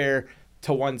not fair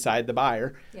to one side, the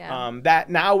buyer. Yeah. That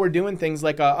now we're doing things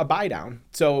like a buy down.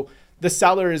 So the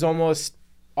seller is almost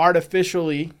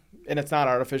artificially, and it's not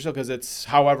artificial because it's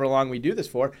however long we do this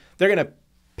for, they're going to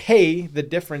pay the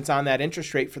difference on that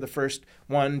interest rate for the first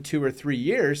 1, 2, or 3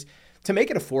 years to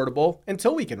make it affordable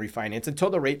until we can refinance, until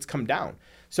the rates come down.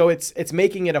 So it's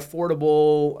making it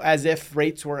affordable as if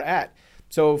rates were at.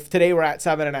 So if today we're at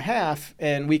 7.5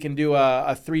 and we can do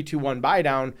a 3-2-1 buy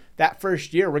down, that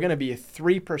first year we're going to be a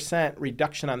 3%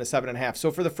 reduction on the 7.5.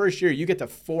 So for the first year, you get the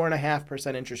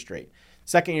 4.5% interest rate.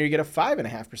 Second year, you get a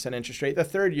 5.5% interest rate. The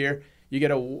third year, you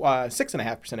get a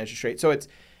 6.5% interest rate. So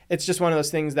it's just one of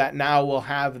those things that now will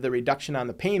have the reduction on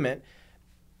the payment.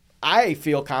 I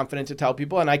feel confident to tell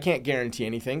people, and I can't guarantee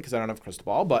anything because I don't have a crystal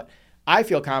ball, but I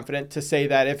feel confident to say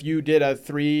that if you did a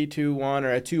 3-2-1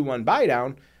 or a 2-1 buy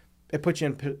down, it puts you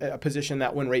in a position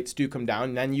that when rates do come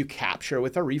down, then you capture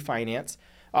with a refinance.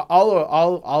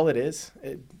 All it is,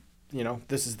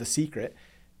 this is the secret.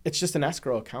 It's just an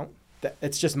escrow account.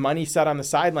 It's just money set on the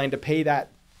sideline to pay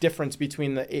that difference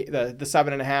between the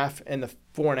 7.5 and the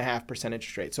 4.5%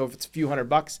 interest rate. So if it's a few $100,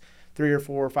 $300 or $400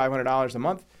 or $500 a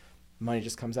month, money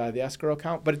just comes out of the escrow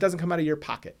account, but it doesn't come out of your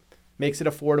pocket. Makes it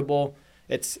affordable.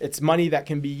 It's money that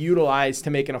can be utilized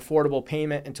to make an affordable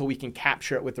payment until we can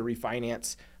capture it with the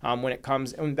refinance when it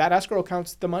comes. And that escrow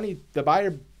account's the money. The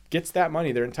buyer gets that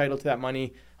money. They're entitled to that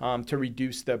money to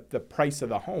reduce the price of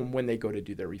the home when they go to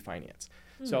do their refinance.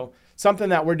 So something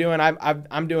that we're doing,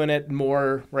 I'm doing it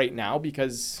more right now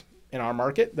because in our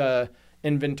market, the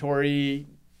inventory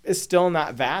is still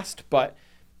not vast, but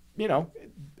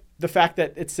the fact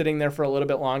that it's sitting there for a little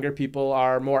bit longer, people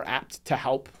are more apt to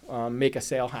help make a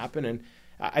sale happen. And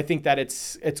I think that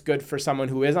it's good for someone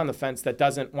who is on the fence that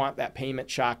doesn't want that payment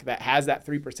shock, that has that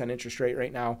 3% interest rate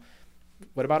right now.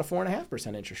 What about a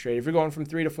 4.5% interest rate? If you're going from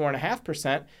 3 to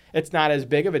 4.5%, it's not as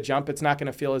big of a jump. It's not going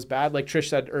to feel as bad. Like Trish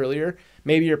said earlier,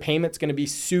 maybe your payment's going to be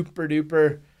super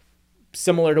duper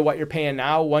similar to what you're paying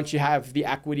now once you have the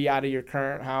equity out of your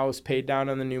current house, paid down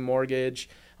on the new mortgage.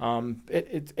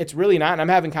 It's really not. And I'm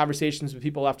having conversations with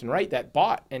people left and right that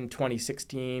bought in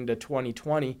 2016 to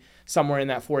 2020, somewhere in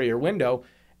that 4-year window.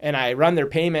 And I run their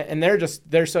payment and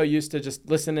they're so used to just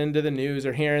listening to the news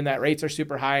or hearing that rates are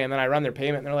super high. And then I run their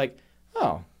payment and they're like,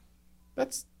 oh,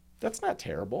 that's not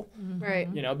terrible.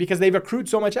 Right. Because they've accrued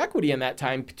so much equity in that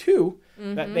time too,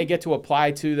 that they get to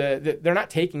apply to they're not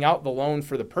taking out the loan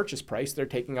for the purchase price. They're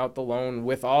taking out the loan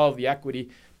with all of the equity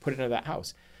put into that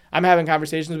house. I'm having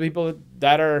conversations with people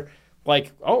that are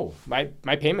like, oh, my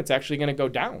payment's actually going to go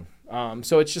down.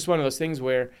 So it's just one of those things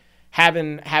where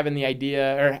having the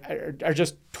idea or are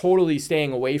just totally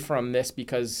staying away from this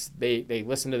because they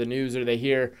listen to the news or they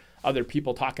hear other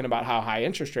people talking about how high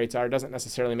interest rates are doesn't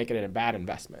necessarily make it a bad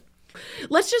investment.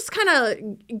 Let's just kind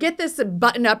of get this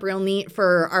buttoned up real neat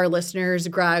for our listeners,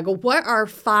 Greg. What are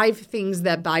 5 things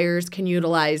that buyers can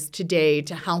utilize today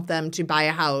to help them to buy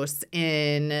a house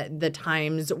in the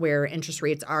times where interest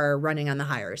rates are running on the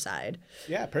higher side?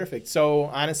 Yeah, perfect. So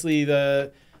honestly,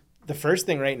 the first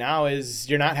thing right now is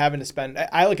you're not having to spend.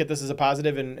 I look at this as a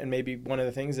positive, and maybe one of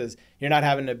the things is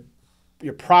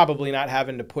you're probably not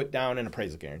having to put down an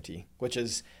appraisal guarantee, which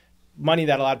is money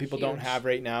that a lot of people don't have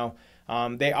right now.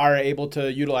 They are able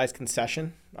to utilize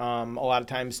concession a lot of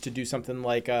times to do something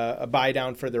like a buy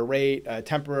down for their rate, a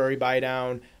temporary buy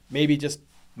down, maybe just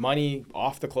money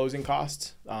off the closing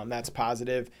costs. That's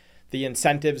positive. The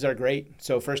incentives are great.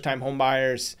 So first time home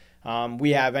buyers,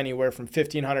 we have anywhere from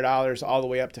 $1,500 all the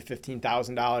way up to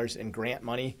 $15,000 in grant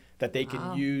money that they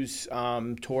can use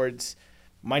towards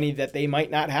money that they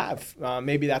might not have.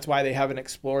 Maybe that's why they haven't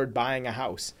explored buying a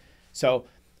house. So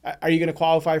are you going to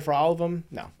qualify for all of them?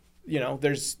 No.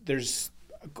 There's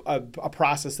a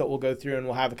process that we'll go through, and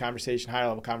we'll have a higher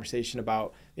level conversation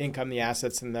about the income, the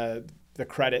assets, and the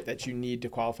credit that you need to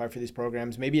qualify for these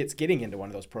programs. Maybe it's getting into one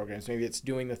of those programs. Maybe it's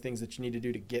doing the things that you need to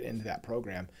do to get into that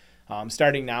program.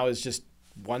 Starting now is just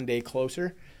one day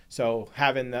closer. So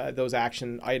having those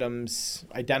action items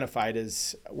identified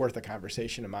is worth a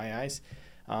conversation in my eyes.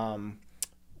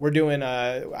 we're doing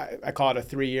I call it a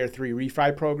 3-year 3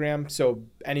 refi program. So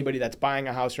anybody that's buying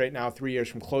a house right now, 3 years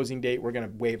from closing date, we're going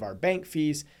to waive our bank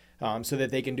fees so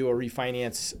that they can do a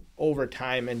refinance over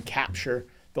time and capture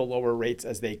the lower rates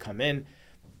as they come in.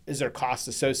 Is there costs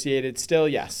associated? Still,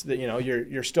 yes.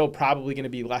 You're still probably going to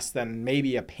be less than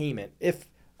maybe a payment, if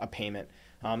a payment,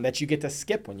 that you get to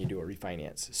skip when you do a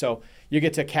refinance. So you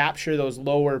get to capture those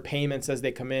lower payments as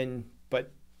they come in,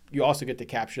 but you also get to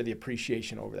capture the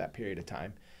appreciation over that period of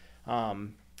time.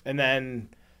 And then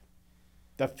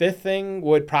the fifth thing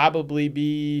would probably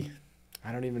be,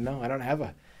 I don't even know. I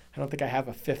don't think I have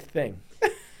a fifth thing.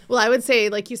 Well, I would say,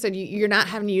 like you said, you're not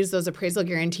having to use those appraisal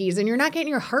guarantees, and you're not getting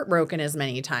your heart broken as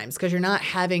many times because you're not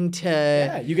having to.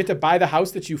 Yeah, you get to buy the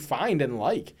house that you find and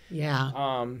like. Yeah.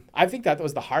 I think that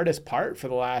was the hardest part for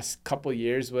the last couple of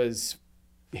years, was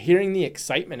hearing the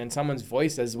excitement in someone's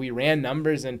voice as we ran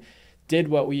numbers and did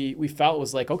what we felt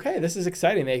was like, okay, this is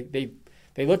exciting.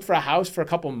 They looked for a house for a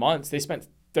couple months. They spent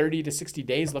 30 to 60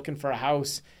 days looking for a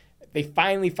house. They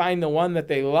finally find the one that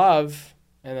they love,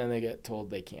 and then they get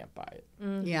told they can't buy it.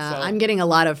 Yeah, So- I'm getting a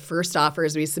lot of first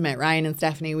offers we submit. Ryan and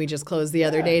Stephanie, we just closed the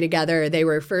other day together. They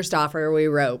were first offer. We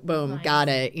wrote, boom, got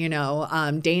it.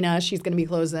 Dana, she's going to be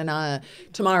closing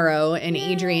tomorrow, and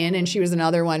Adrian, and she was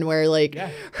another one where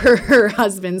her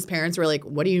husband's parents were like,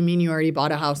 what do you mean you already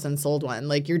bought a house and sold one?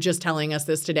 Like, you're just telling us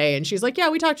this today. And she's like, yeah,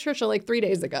 we talked to Trisha like 3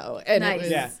 days ago. And Nice. it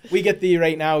was, Yeah, we get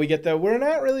we're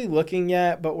not really looking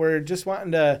yet, but we're just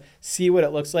wanting to see what it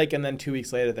looks like. And then 2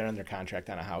 weeks later, they're under contract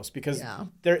on a house because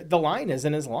the line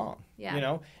isn't as long,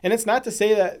 Yeah. And it's not to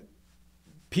say that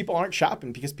people aren't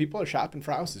shopping, because people are shopping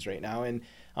for houses right now. And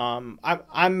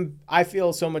I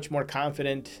feel so much more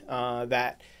confident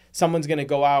that someone's going to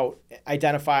go out,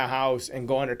 identify a house, and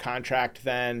go under contract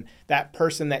than that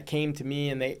person that came to me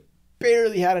and they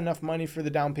barely had enough money for the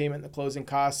down payment and the closing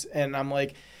costs. And I'm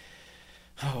like,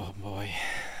 oh boy,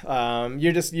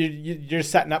 you're just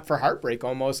setting up for heartbreak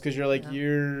almost, because you're like,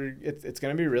 it's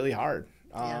going to be really hard.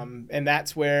 And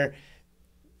that's where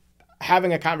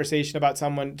having a conversation about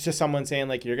someone saying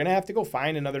like, you're going to have to go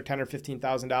find another $10,000 or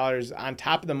 $15,000 on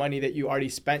top of the money that you already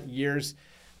spent years,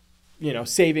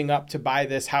 saving up to buy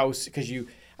this house, because you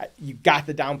got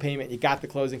the down payment, you got the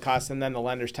closing costs, and then the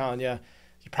lender's telling you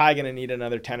you're probably going to need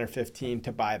another 10 or 15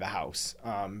 to buy the house.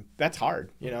 That's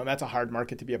hard. That's a hard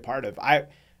market to be a part of.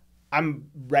 I'm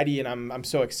ready, and I'm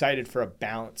so excited for a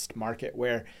balanced market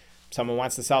where someone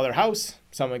wants to sell their house,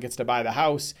 someone gets to buy the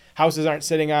house. Houses aren't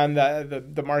sitting on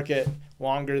the market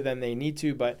longer than they need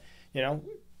to, but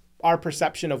our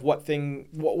perception of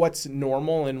what's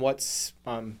normal and what's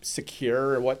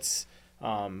secure, or what's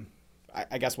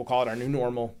I guess we'll call it our new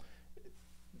normal.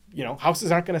 Houses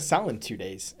aren't going to sell in 2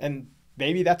 days, and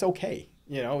maybe that's okay.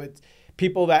 It's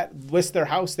people that list their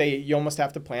house, you almost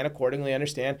have to plan accordingly,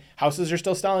 understand houses are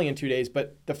still selling in 2 days,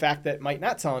 but the fact that it might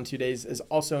not sell in 2 days is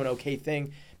also an okay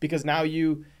thing, because now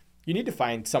you need to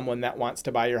find someone that wants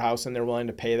to buy your house and they're willing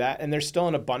to pay that. And there's still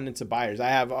an abundance of buyers. I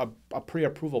have a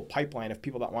pre-approval pipeline of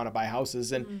people that want to buy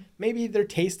houses, and maybe their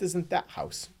taste isn't that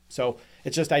house. So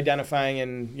it's just identifying,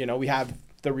 and we have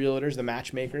the realtors, the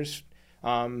matchmakers,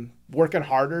 working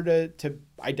harder to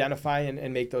identify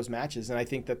and make those matches. And I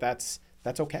think that's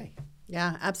okay.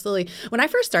 Yeah, absolutely. When I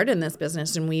first started in this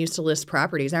business and we used to list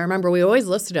properties, I remember we always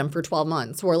listed them for 12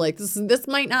 months. We're like, this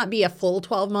might not be a full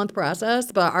 12-month process,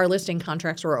 but our listing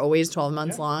contracts were always 12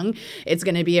 months long. It's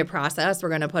going to be a process. We're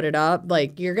going to put it up.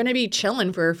 Like, you're going to be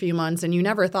chilling for a few months, and you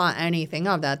never thought anything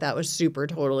of that. That was super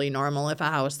totally normal. If a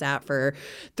house sat for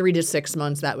 3 to 6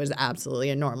 months, that was absolutely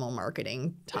a normal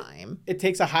marketing time. It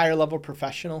takes a higher level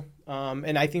professional.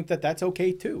 And I think that's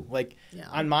okay too. Like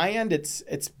on my end, it's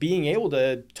being able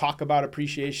to talk about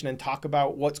appreciation and talk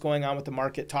about what's going on with the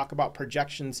market, talk about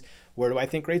projections. Where do I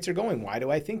think rates are going? Why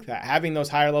do I think that? Having those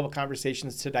higher level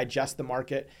conversations to digest the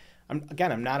market. I'm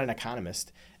not an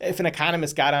economist. If an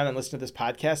economist got on and listened to this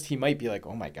podcast, he might be like,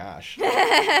 oh my gosh.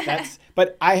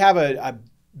 But I have a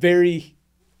very,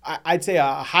 I'd say a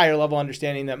higher level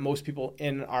understanding that most people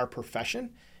in our profession.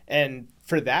 And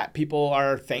for that, people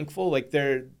are thankful. Like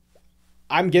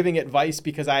I'm giving advice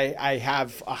because I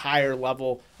have a higher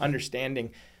level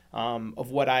understanding of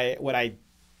what I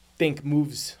think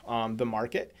moves the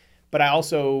market, but I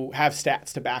also have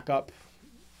stats to back up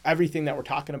everything that we're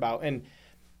talking about. And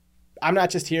I'm not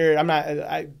just here. I'm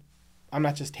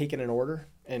not just taking an order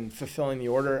and fulfilling the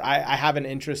order. I have an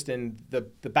interest in the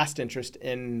best interest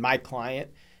in my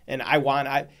client, and I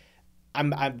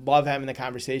love having the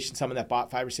conversation. Someone that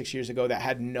bought 5 or 6 years ago that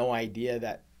had no idea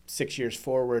that 6 years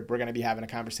forward, we're going to be having a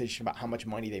conversation about how much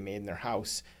money they made in their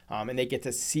house, and they get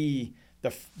to see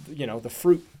the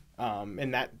fruit,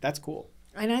 and that's cool.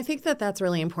 And I think that that's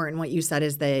really important. What you said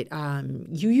is that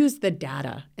you use the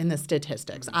data and the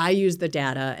statistics. I use the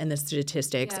data and the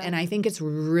statistics. Yeah. And I think it's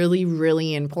really,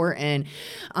 really important,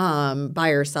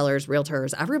 buyers, sellers,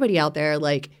 realtors, everybody out there,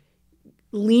 like,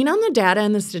 lean on the data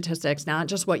and the statistics, not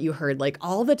just what you heard. Like,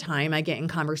 all the time I get in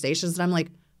conversations and I'm like,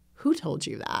 who told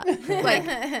you that? Like,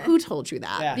 who told you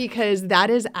that? Yeah. Because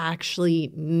that is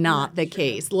actually not the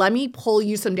case. Let me pull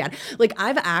you some data. Like,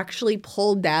 I've actually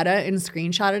pulled data and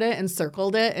screenshotted it and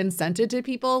circled it and sent it to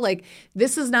people. Like,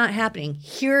 this is not happening.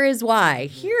 Here is why.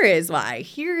 Here is why.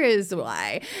 Here is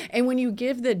why. And when you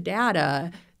give the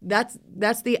data,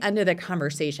 that's the end of the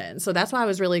conversation. So that's why I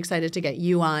was really excited to get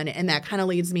you on. And that kind of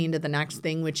leads me into the next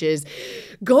thing, which is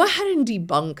go ahead and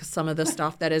debunk some of the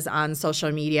stuff that is on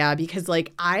social media, because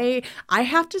like I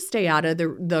have to stay out of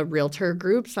the realtor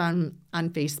groups on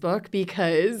Facebook,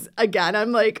 because again,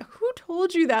 I'm like, who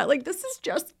told you that? Like, this is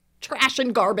just trash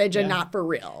and garbage and not for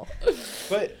real.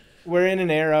 But we're in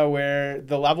an era where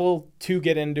the level to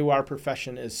get into our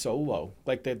profession is so low.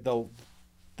 Like the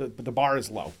bar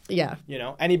is low. Yeah. You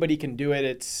know, anybody can do it.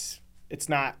 It's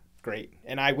not great.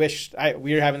 And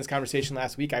we were having this conversation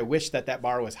last week. I wish that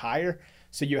bar was higher,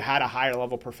 so you had a higher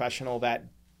level professional that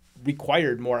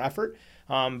required more effort.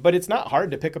 But it's not hard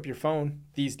to pick up your phone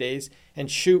these days and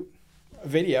shoot a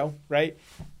video, right?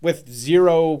 With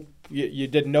zero, you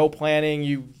did no planning.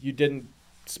 You didn't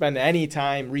spend any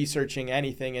time researching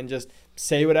anything, and just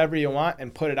say whatever you want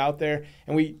and put it out there.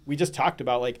 And we just talked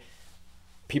about, like,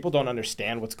 people don't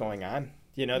understand what's going on.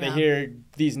 You know, they hear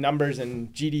these numbers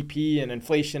and GDP and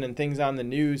inflation and things on the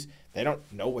news. They don't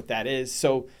know what that is.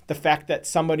 So the fact that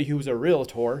somebody who's a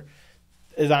realtor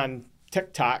is on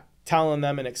TikTok telling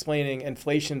them and explaining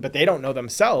inflation, but they don't know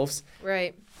themselves.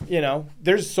 Right. You know,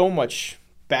 there's so much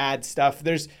bad stuff.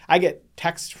 I get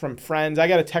texts from friends. I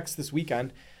got a text this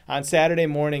weekend on Saturday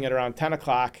morning at around 10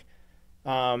 o'clock.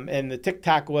 And the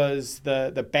TikTok was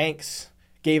the banks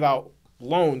gave out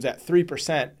loans at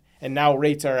 3%, and now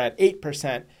rates are at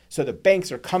 8%. So the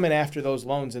banks are coming after those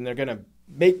loans, and they're going to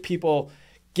make people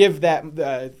give that.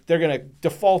 They're going to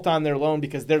default on their loan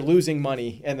because they're losing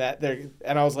money, and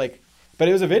And I was like, but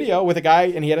it was a video with a guy,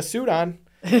 and he had a suit on,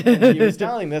 and he was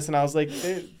telling this, and I was like,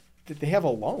 they have a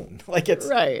loan. Like, it's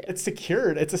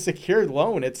secured. It's a secured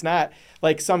loan. It's not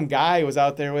like some guy was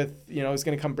out there with, is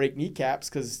going to come break kneecaps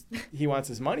because he wants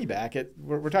his money back.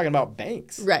 We're talking about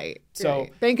banks. Right. So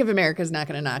right. Bank of America is not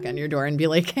going to knock on your door and be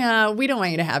like, yeah, we don't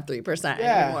want you to have 3%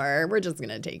 anymore. We're just going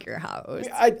to take your house.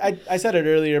 I said it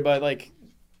earlier, but like,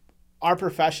 our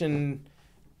profession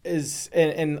is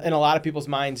in a lot of people's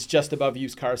minds just above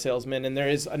used car salesmen. And there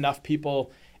is enough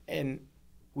people, and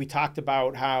we talked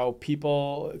about how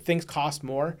things cost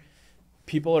more.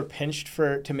 People are pinched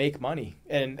to make money,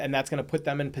 and that's going to put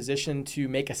them in position to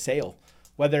make a sale,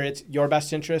 whether it's your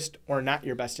best interest or not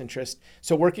your best interest.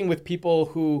 So working with people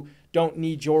who don't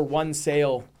need your one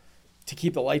sale to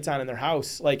keep the lights on in their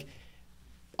house, like,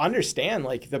 understand,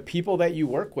 like, the people that you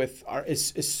work with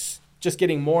is just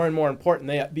getting more and more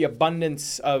important. The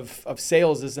abundance of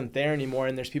sales isn't there anymore,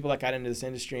 and there's people that got into this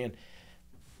industry and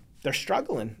they're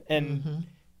struggling. And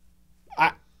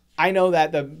I know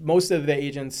that most of the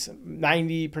agents,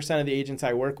 90% of the agents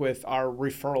I work with are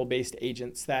referral-based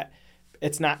agents, that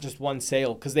it's not just one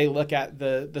sale, because they look at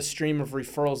the stream of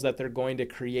referrals that they're going to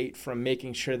create from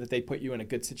making sure that they put you in a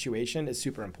good situation is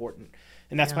super important.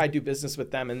 And that's why I do business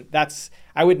with them. And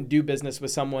I wouldn't do business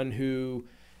with someone who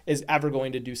is ever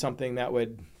going to do something that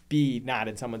would be not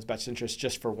in someone's best interest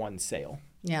just for one sale.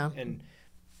 Yeah. And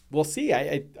we'll see.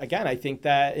 I think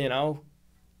that,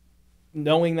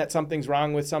 knowing that something's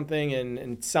wrong with something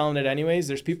and selling it anyways,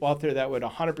 there's people out there that would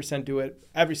 100% do it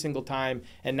every single time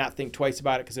and not think twice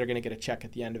about it because they're going to get a check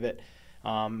at the end of it.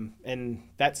 And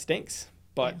that stinks.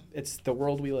 But it's the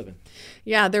world we live in.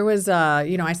 Yeah, there was,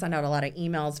 I send out a lot of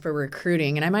emails for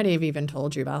recruiting, and I might have even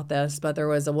told you about this, but there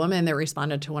was a woman that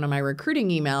responded to one of my recruiting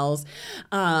emails,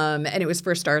 and it was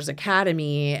for Stars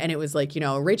Academy, and it was like,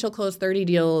 Rachel closed 30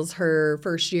 deals her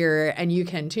first year, and you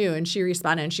can too. And she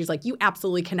responded, and she's like, you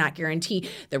absolutely cannot guarantee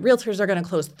that realtors are going to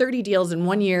close 30 deals in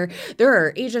 1 year. There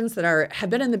are agents that have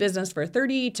been in the business for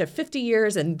 30 to 50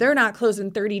 years, and they're not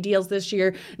closing 30 deals this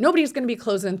year. Nobody's going to be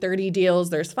closing 30 deals.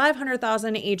 There's 500,000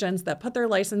 agents that put their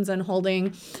license in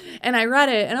holding. And I read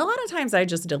it, and a lot of times I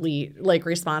just delete like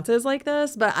responses like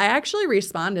this, but I actually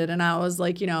responded, and I was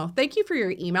like, thank you for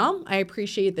your email. I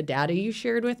appreciate the data you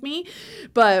shared with me.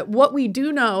 But what we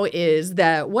do know is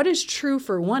that what is true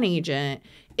for one agent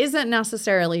isn't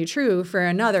necessarily true for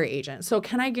another agent. So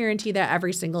can I guarantee that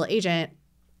every single agent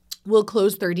will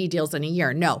close 30 deals in a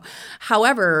year. No.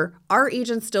 However, are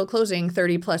agents still closing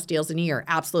 30 plus deals in a year?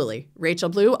 Absolutely. Rachel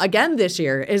Blue, again this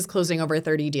year, is closing over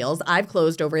 30 deals. I've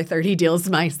closed over 30 deals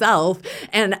myself,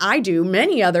 and I do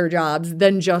many other jobs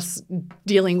than just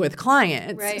dealing with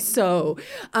clients. Right. So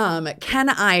can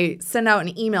I send out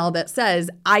an email that says,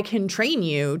 I can train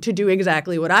you to do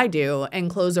exactly what I do and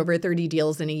close over 30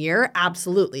 deals in a year?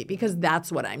 Absolutely, because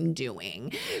that's what I'm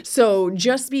doing. So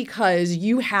just because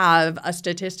you have a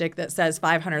statistic that says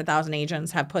 500,000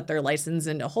 agents have put their license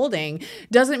into holding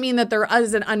doesn't mean that there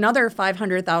isn't another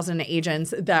 500,000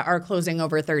 agents that are closing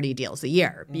over 30 deals a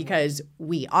year, because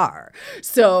we are.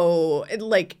 So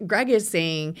like Greg is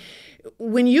saying,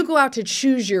 when you go out to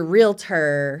choose your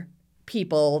realtor,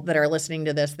 people that are listening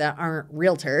to this that aren't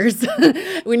realtors,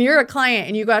 when you're a client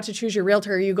and you go out to choose your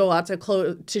realtor, you go out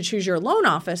to choose your loan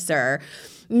officer,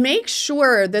 make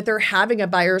sure that they're having a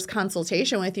buyer's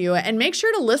consultation with you, and make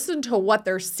sure to listen to what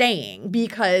they're saying,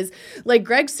 because like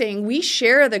Greg's saying, we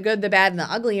share the good, the bad, and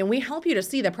the ugly, and we help you to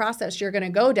see the process you're going to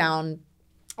go down.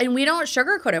 And we don't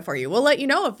sugarcoat it for you. We'll let you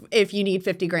know if you need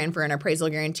 $50,000 for an appraisal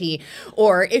guarantee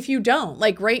or if you don't.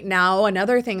 Like right now,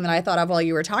 another thing that I thought of while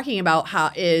you were talking about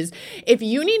is if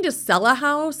you need to sell a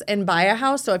house and buy a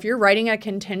house, so if you're writing a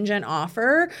contingent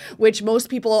offer, which most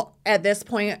people at this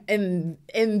point in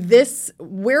this,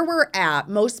 where we're at,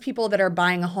 most people that are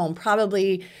buying a home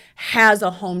probably has a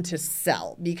home to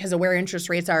sell because of where interest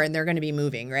rates are and they're going to be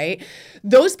moving, right?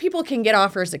 Those people can get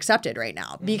offers accepted right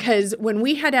now because when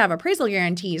we had to have appraisal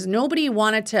guarantees, nobody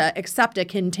wanted to accept a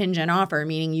contingent offer,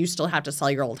 meaning you still have to sell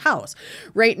your old house.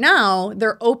 Right now,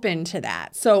 they're open to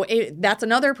that. So that's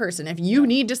another person. If you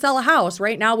need to sell a house,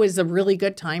 right now is a really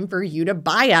good time for you to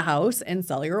buy a house and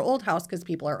sell your old house because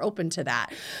people are open to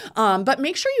that. But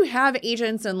make sure you have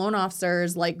agents and loan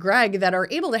officers like Greg that are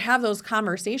able to have those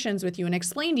conversations with you and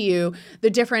explain to you the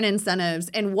different incentives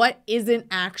and what isn't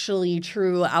actually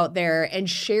true out there and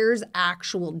shares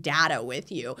actual data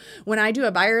with you. When I do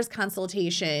a buyer's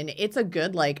consultation, it's a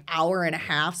good like hour and a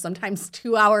half, sometimes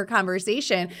 2-hour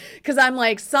conversation, because I'm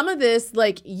like, some of this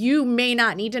like you may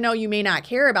not need to know, you may not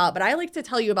care about, but I like to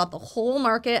tell you about the whole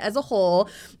market as a whole.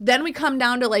 Then we come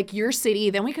down to like your city,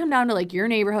 then we come down to like your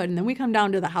neighborhood, and then we come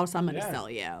down to the house I'm going to sell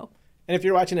you. And if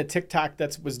you're watching a TikTok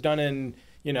that was done in,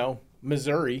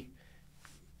 Missouri,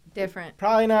 different.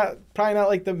 Probably not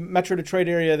like the Metro Detroit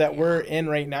area that we're in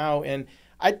right now. And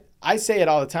I say it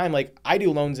all the time. Like I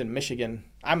do loans in Michigan.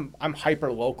 I'm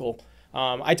hyper local.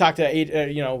 I talk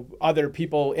to other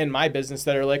people in my business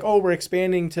that are like, oh, we're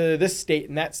expanding to this state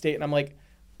and that state, and I'm like,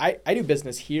 I do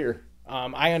business here.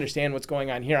 I understand what's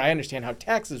going on here. I understand how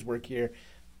taxes work here.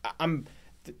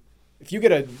 If you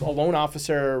get a loan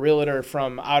officer or a realtor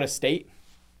from out of state,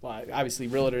 well, obviously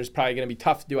realtor is probably going to be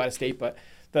tough to do out of state, but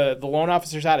the loan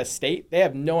officers out of state, they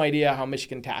have no idea how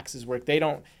Michigan taxes work. They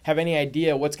don't have any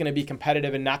idea what's going to be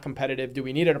competitive and not competitive. Do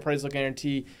we need an appraisal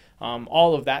guarantee?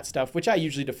 All of that stuff, which I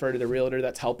usually defer to the realtor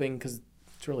that's helping because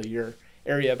it's really your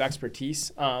area of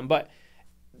expertise. But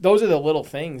those are the little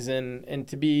things. And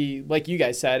to be, like you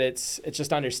guys said, it's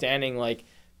just understanding like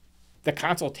the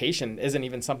consultation isn't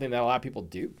even something that a lot of people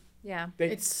do. Yeah.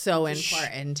 It's so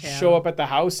important to show up at the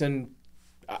house and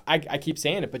I keep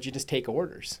saying it, but you just take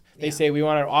orders. They say, we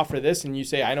want to offer this. And you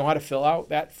say, I know how to fill out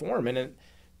that form. And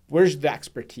where's the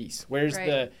expertise? Where's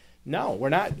no, we're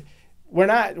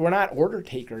not order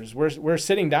takers. We're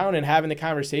sitting down and having the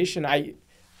conversation.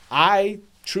 I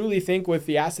truly think with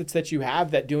the assets that you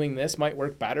have that doing this might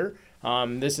work better.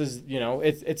 This is,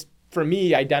 it's for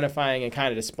me identifying and kind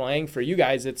of displaying. For you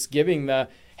guys, it's giving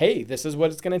hey, this is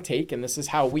what it's going to take. And this is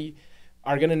how we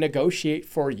are going to negotiate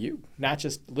for you, not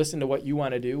just listen to what you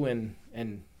want to do and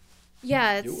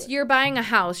yeah, you're buying a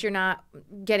house. You're not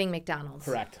getting McDonald's.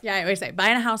 Correct. Yeah, I always say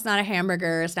buying a house, not a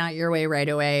hamburger. It's not your way right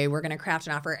away. We're going to craft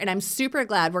an offer. And I'm super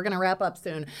glad, we're going to wrap up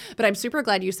soon, but I'm super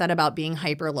glad you said about being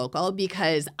hyper local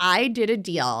because I did a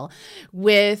deal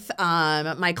with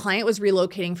my client was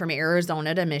relocating from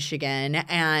Arizona to Michigan.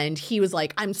 And he was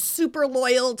like, I'm super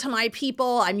loyal to my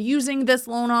people. I'm using this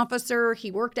loan officer. He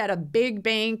worked at a big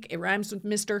bank. It rhymes with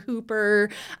Mr.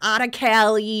 Hooper out of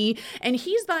Cali. And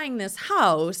he's buying this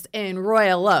house in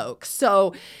Royal Oak.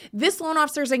 So this loan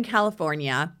officer's in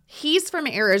California. He's from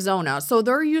Arizona. So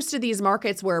they're used to these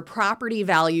markets where property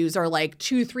values are like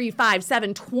 $2, $3, $5,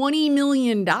 $7, $20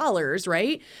 million,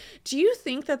 right? Do you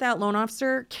think that loan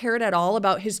officer cared at all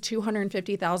about his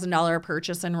 $250,000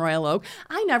 purchase in Royal Oak?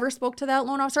 I never spoke to that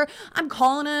loan officer. I'm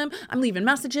calling him. I'm leaving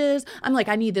messages. I'm like,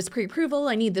 I need this pre-approval.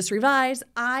 I need this revised.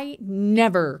 I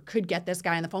never could get this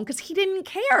guy on the phone because he didn't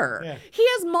care. Yeah. He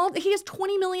has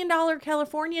 $20 million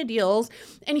California deals deals.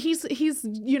 And he's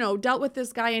dealt with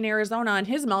this guy in Arizona on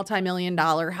his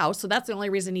multi-million-dollar house. So that's the only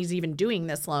reason he's even doing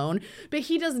this loan. But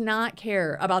he does not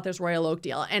care about this Royal Oak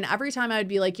deal. And every time I would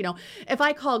be like, if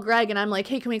I call Greg and I'm like,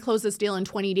 hey, can we close this deal in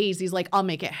 20 days? He's like, I'll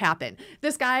make it happen.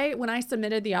 This guy, when I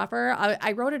submitted the offer,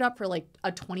 I wrote it up for like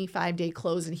a 25-day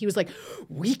close. And he was like,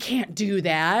 we can't do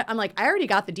that. I'm like, I already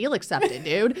got the deal accepted,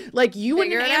 dude. Like, you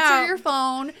wouldn't answer your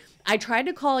phone. I tried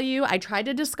to call you. I tried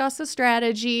to discuss a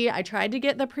strategy. I tried to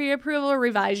get the pre-approval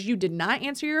revised. You did not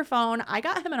answer your phone. I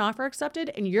got him an offer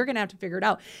accepted, and you're going to have to figure it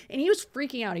out. And he was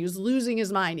freaking out. He was losing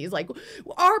his mind. He's like,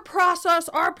 our process,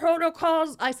 our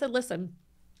protocols. I said, listen.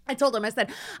 I told him, I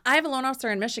said, I have a loan officer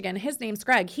in Michigan. His name's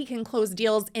Greg. He can close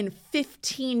deals in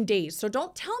 15 days. So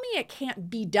don't tell me it can't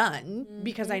be done,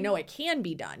 because I know it can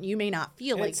be done. You may not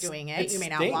feel like doing it. You may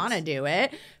not want to do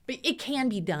it, but it can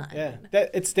be done. Yeah,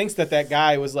 it stinks that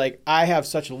guy was like, I have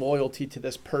such loyalty to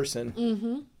this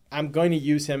person. I'm going to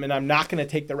use him, and I'm not going to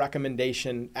take the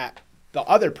recommendation at the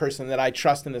other person that I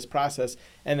trust in this process.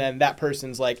 And then that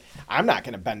person's like, I'm not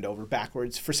going to bend over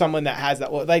backwards for someone that has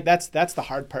that. Well, like that's the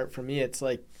hard part for me. It's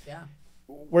like,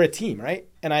 we're a team, right?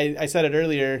 And I said it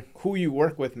earlier, who you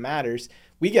work with matters.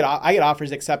 I get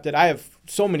offers accepted. I have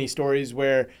so many stories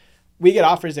where we get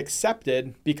offers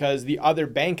accepted because the other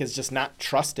bank is just not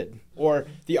trusted, or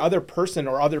the other person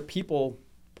or other people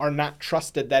are not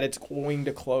trusted that it's going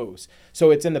to close.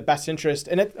 So it's in the best interest,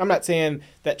 and I'm not saying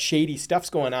that shady stuff's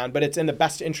going on, but it's in the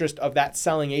best interest of that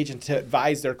selling agent to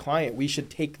advise their client, we should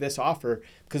take this offer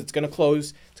because it's going to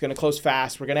close. It's going to close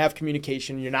fast. We're going to have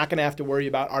communication. You're not going to have to worry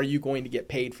about, are you going to get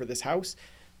paid for this house?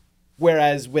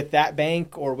 Whereas with that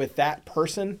bank or with that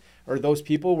person or those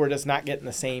people, we're just not getting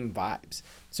the same vibes.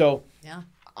 So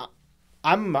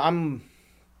I'm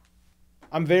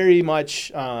very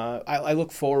much, I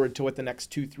look forward to what the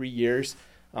next 2-3 years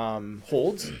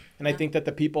holds. And I think that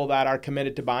the people that are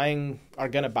committed to buying are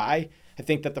going to buy. I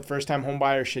think that the first-time home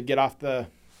buyers should get off the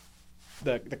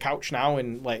couch now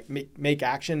and like make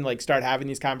action, like start having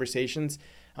these conversations.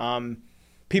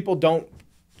 People don't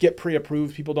get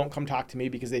pre-approved. People don't come talk to me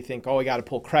because they think, oh, we got to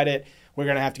pull credit. We're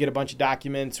going to have to get a bunch of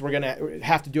documents. We're going to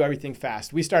have to do everything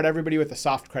fast. We start everybody with a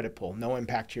soft credit pull, no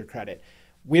impact to your credit.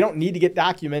 We don't need to get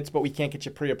documents, but we can't get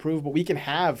you pre-approved. But we can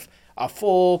have a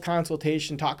full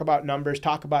consultation, talk about numbers,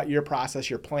 talk about your process,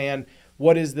 your plan.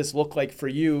 What does this look like for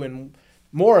you? And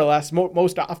more or less,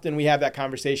 most often we have that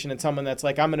conversation, and someone that's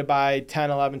like, I'm going to buy 10,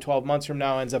 11, 12 months from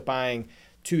now ends up buying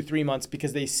 2-3 months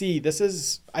because they see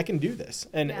I can do this,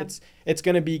 and it's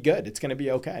going to be good. It's going to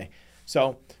be okay.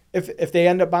 So if they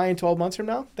end up buying 12 months from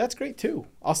now, that's great too.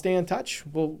 I'll stay in touch.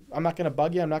 Well, I'm not going to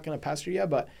bug you. I'm not going to pester you,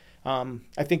 but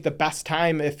I think the best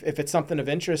time, if it's something of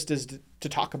interest, is to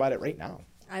talk about it right now.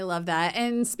 I love that.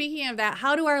 And speaking of that,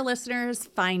 how do our listeners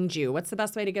find you? What's the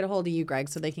best way to get a hold of you, Greg,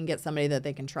 so they can get somebody that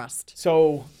they can trust?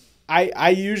 So I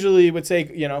usually would say,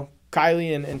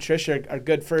 Kylie and Trish are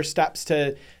good first steps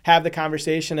to have the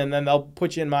conversation, and then they'll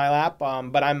put you in my lap.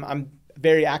 But I'm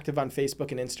very active on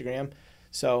Facebook and Instagram.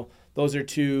 So those are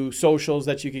two socials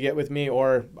that you could get with me,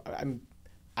 or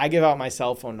I give out my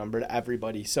cell phone number to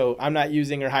everybody. So I'm not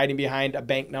using or hiding behind a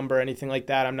bank number or anything like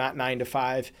that. I'm not 9 to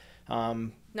 5.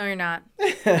 No, you're not.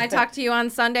 I talk to you on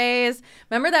Sundays.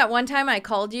 Remember that one time I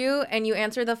called you and you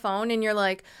answered the phone and you're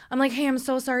like, I'm like, hey, I'm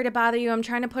so sorry to bother you. I'm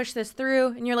trying to push this through.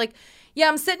 And you're like, yeah,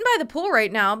 I'm sitting by the pool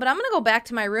right now, but I'm going to go back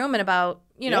to my room in about,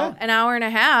 an hour and a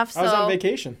half. So, I was on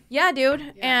vacation. Yeah, dude.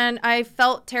 Yeah. And I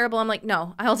felt terrible. I'm like,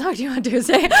 no, I'll talk to you on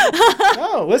Tuesday.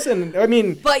 No, listen, I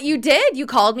mean. But you did. You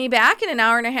called me back in an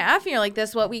hour and a half. And you're like,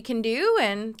 this is what we can do.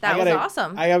 And that was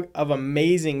awesome. I have an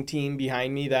amazing team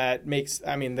behind me that makes,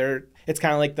 it's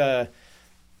kind of like the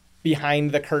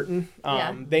behind the curtain.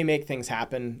 They make things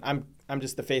happen. I'm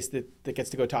just the face that gets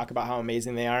to go talk about how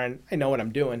amazing they are. And I know what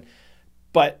I'm doing.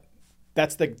 But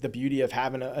that's the beauty of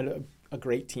having a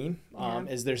great team,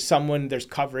 is there's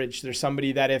coverage. There's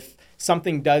somebody that if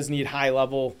something does need high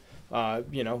level,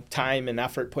 time and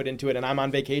effort put into it, and I'm on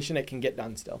vacation, it can get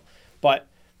done still. But,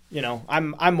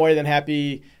 I'm more than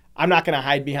happy. I'm not going to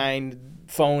hide behind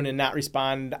phone and not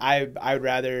respond. I would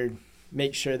rather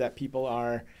make sure that people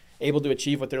are able to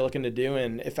achieve what they're looking to do.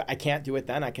 And if I can't do it,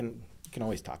 then you can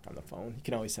always talk on the phone. You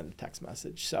can always send a text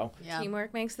message. So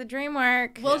Teamwork makes the dream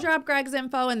work. We'll drop Greg's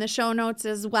info in the show notes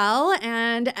as well.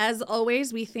 And as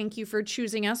always, we thank you for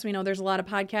choosing us. We know there's a lot of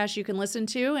podcasts you can listen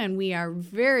to, and we are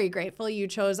very grateful you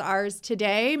chose ours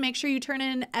today. Make sure you turn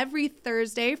in every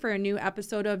Thursday for a new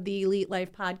episode of the Elite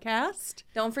Life Podcast.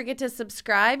 Don't forget to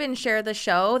subscribe and share the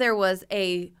show. There was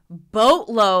a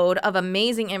boatload of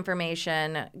amazing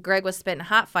information. Greg was spitting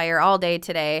hot fire all day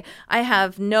today. I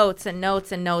have notes and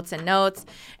notes and notes and notes,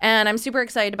 and I'm super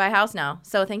excited to buy a house now.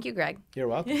 So thank you, Greg. You're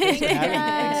welcome. Thanks for having me.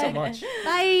 Thanks so much.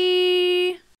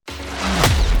 Bye.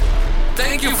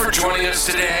 Thank you for joining us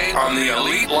today on the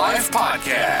Elite Life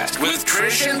Podcast with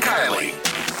Trish and Kylie.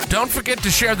 Don't forget to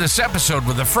share this episode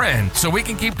with a friend so we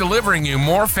can keep delivering you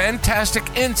more fantastic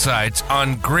insights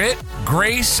on grit,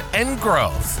 grace, and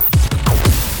growth.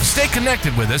 Stay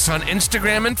connected with us on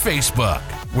Instagram and Facebook,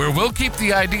 where we'll keep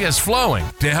the ideas flowing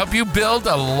to help you build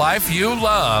a life you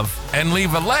love and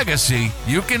leave a legacy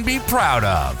you can be proud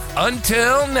of.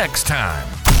 Until next time.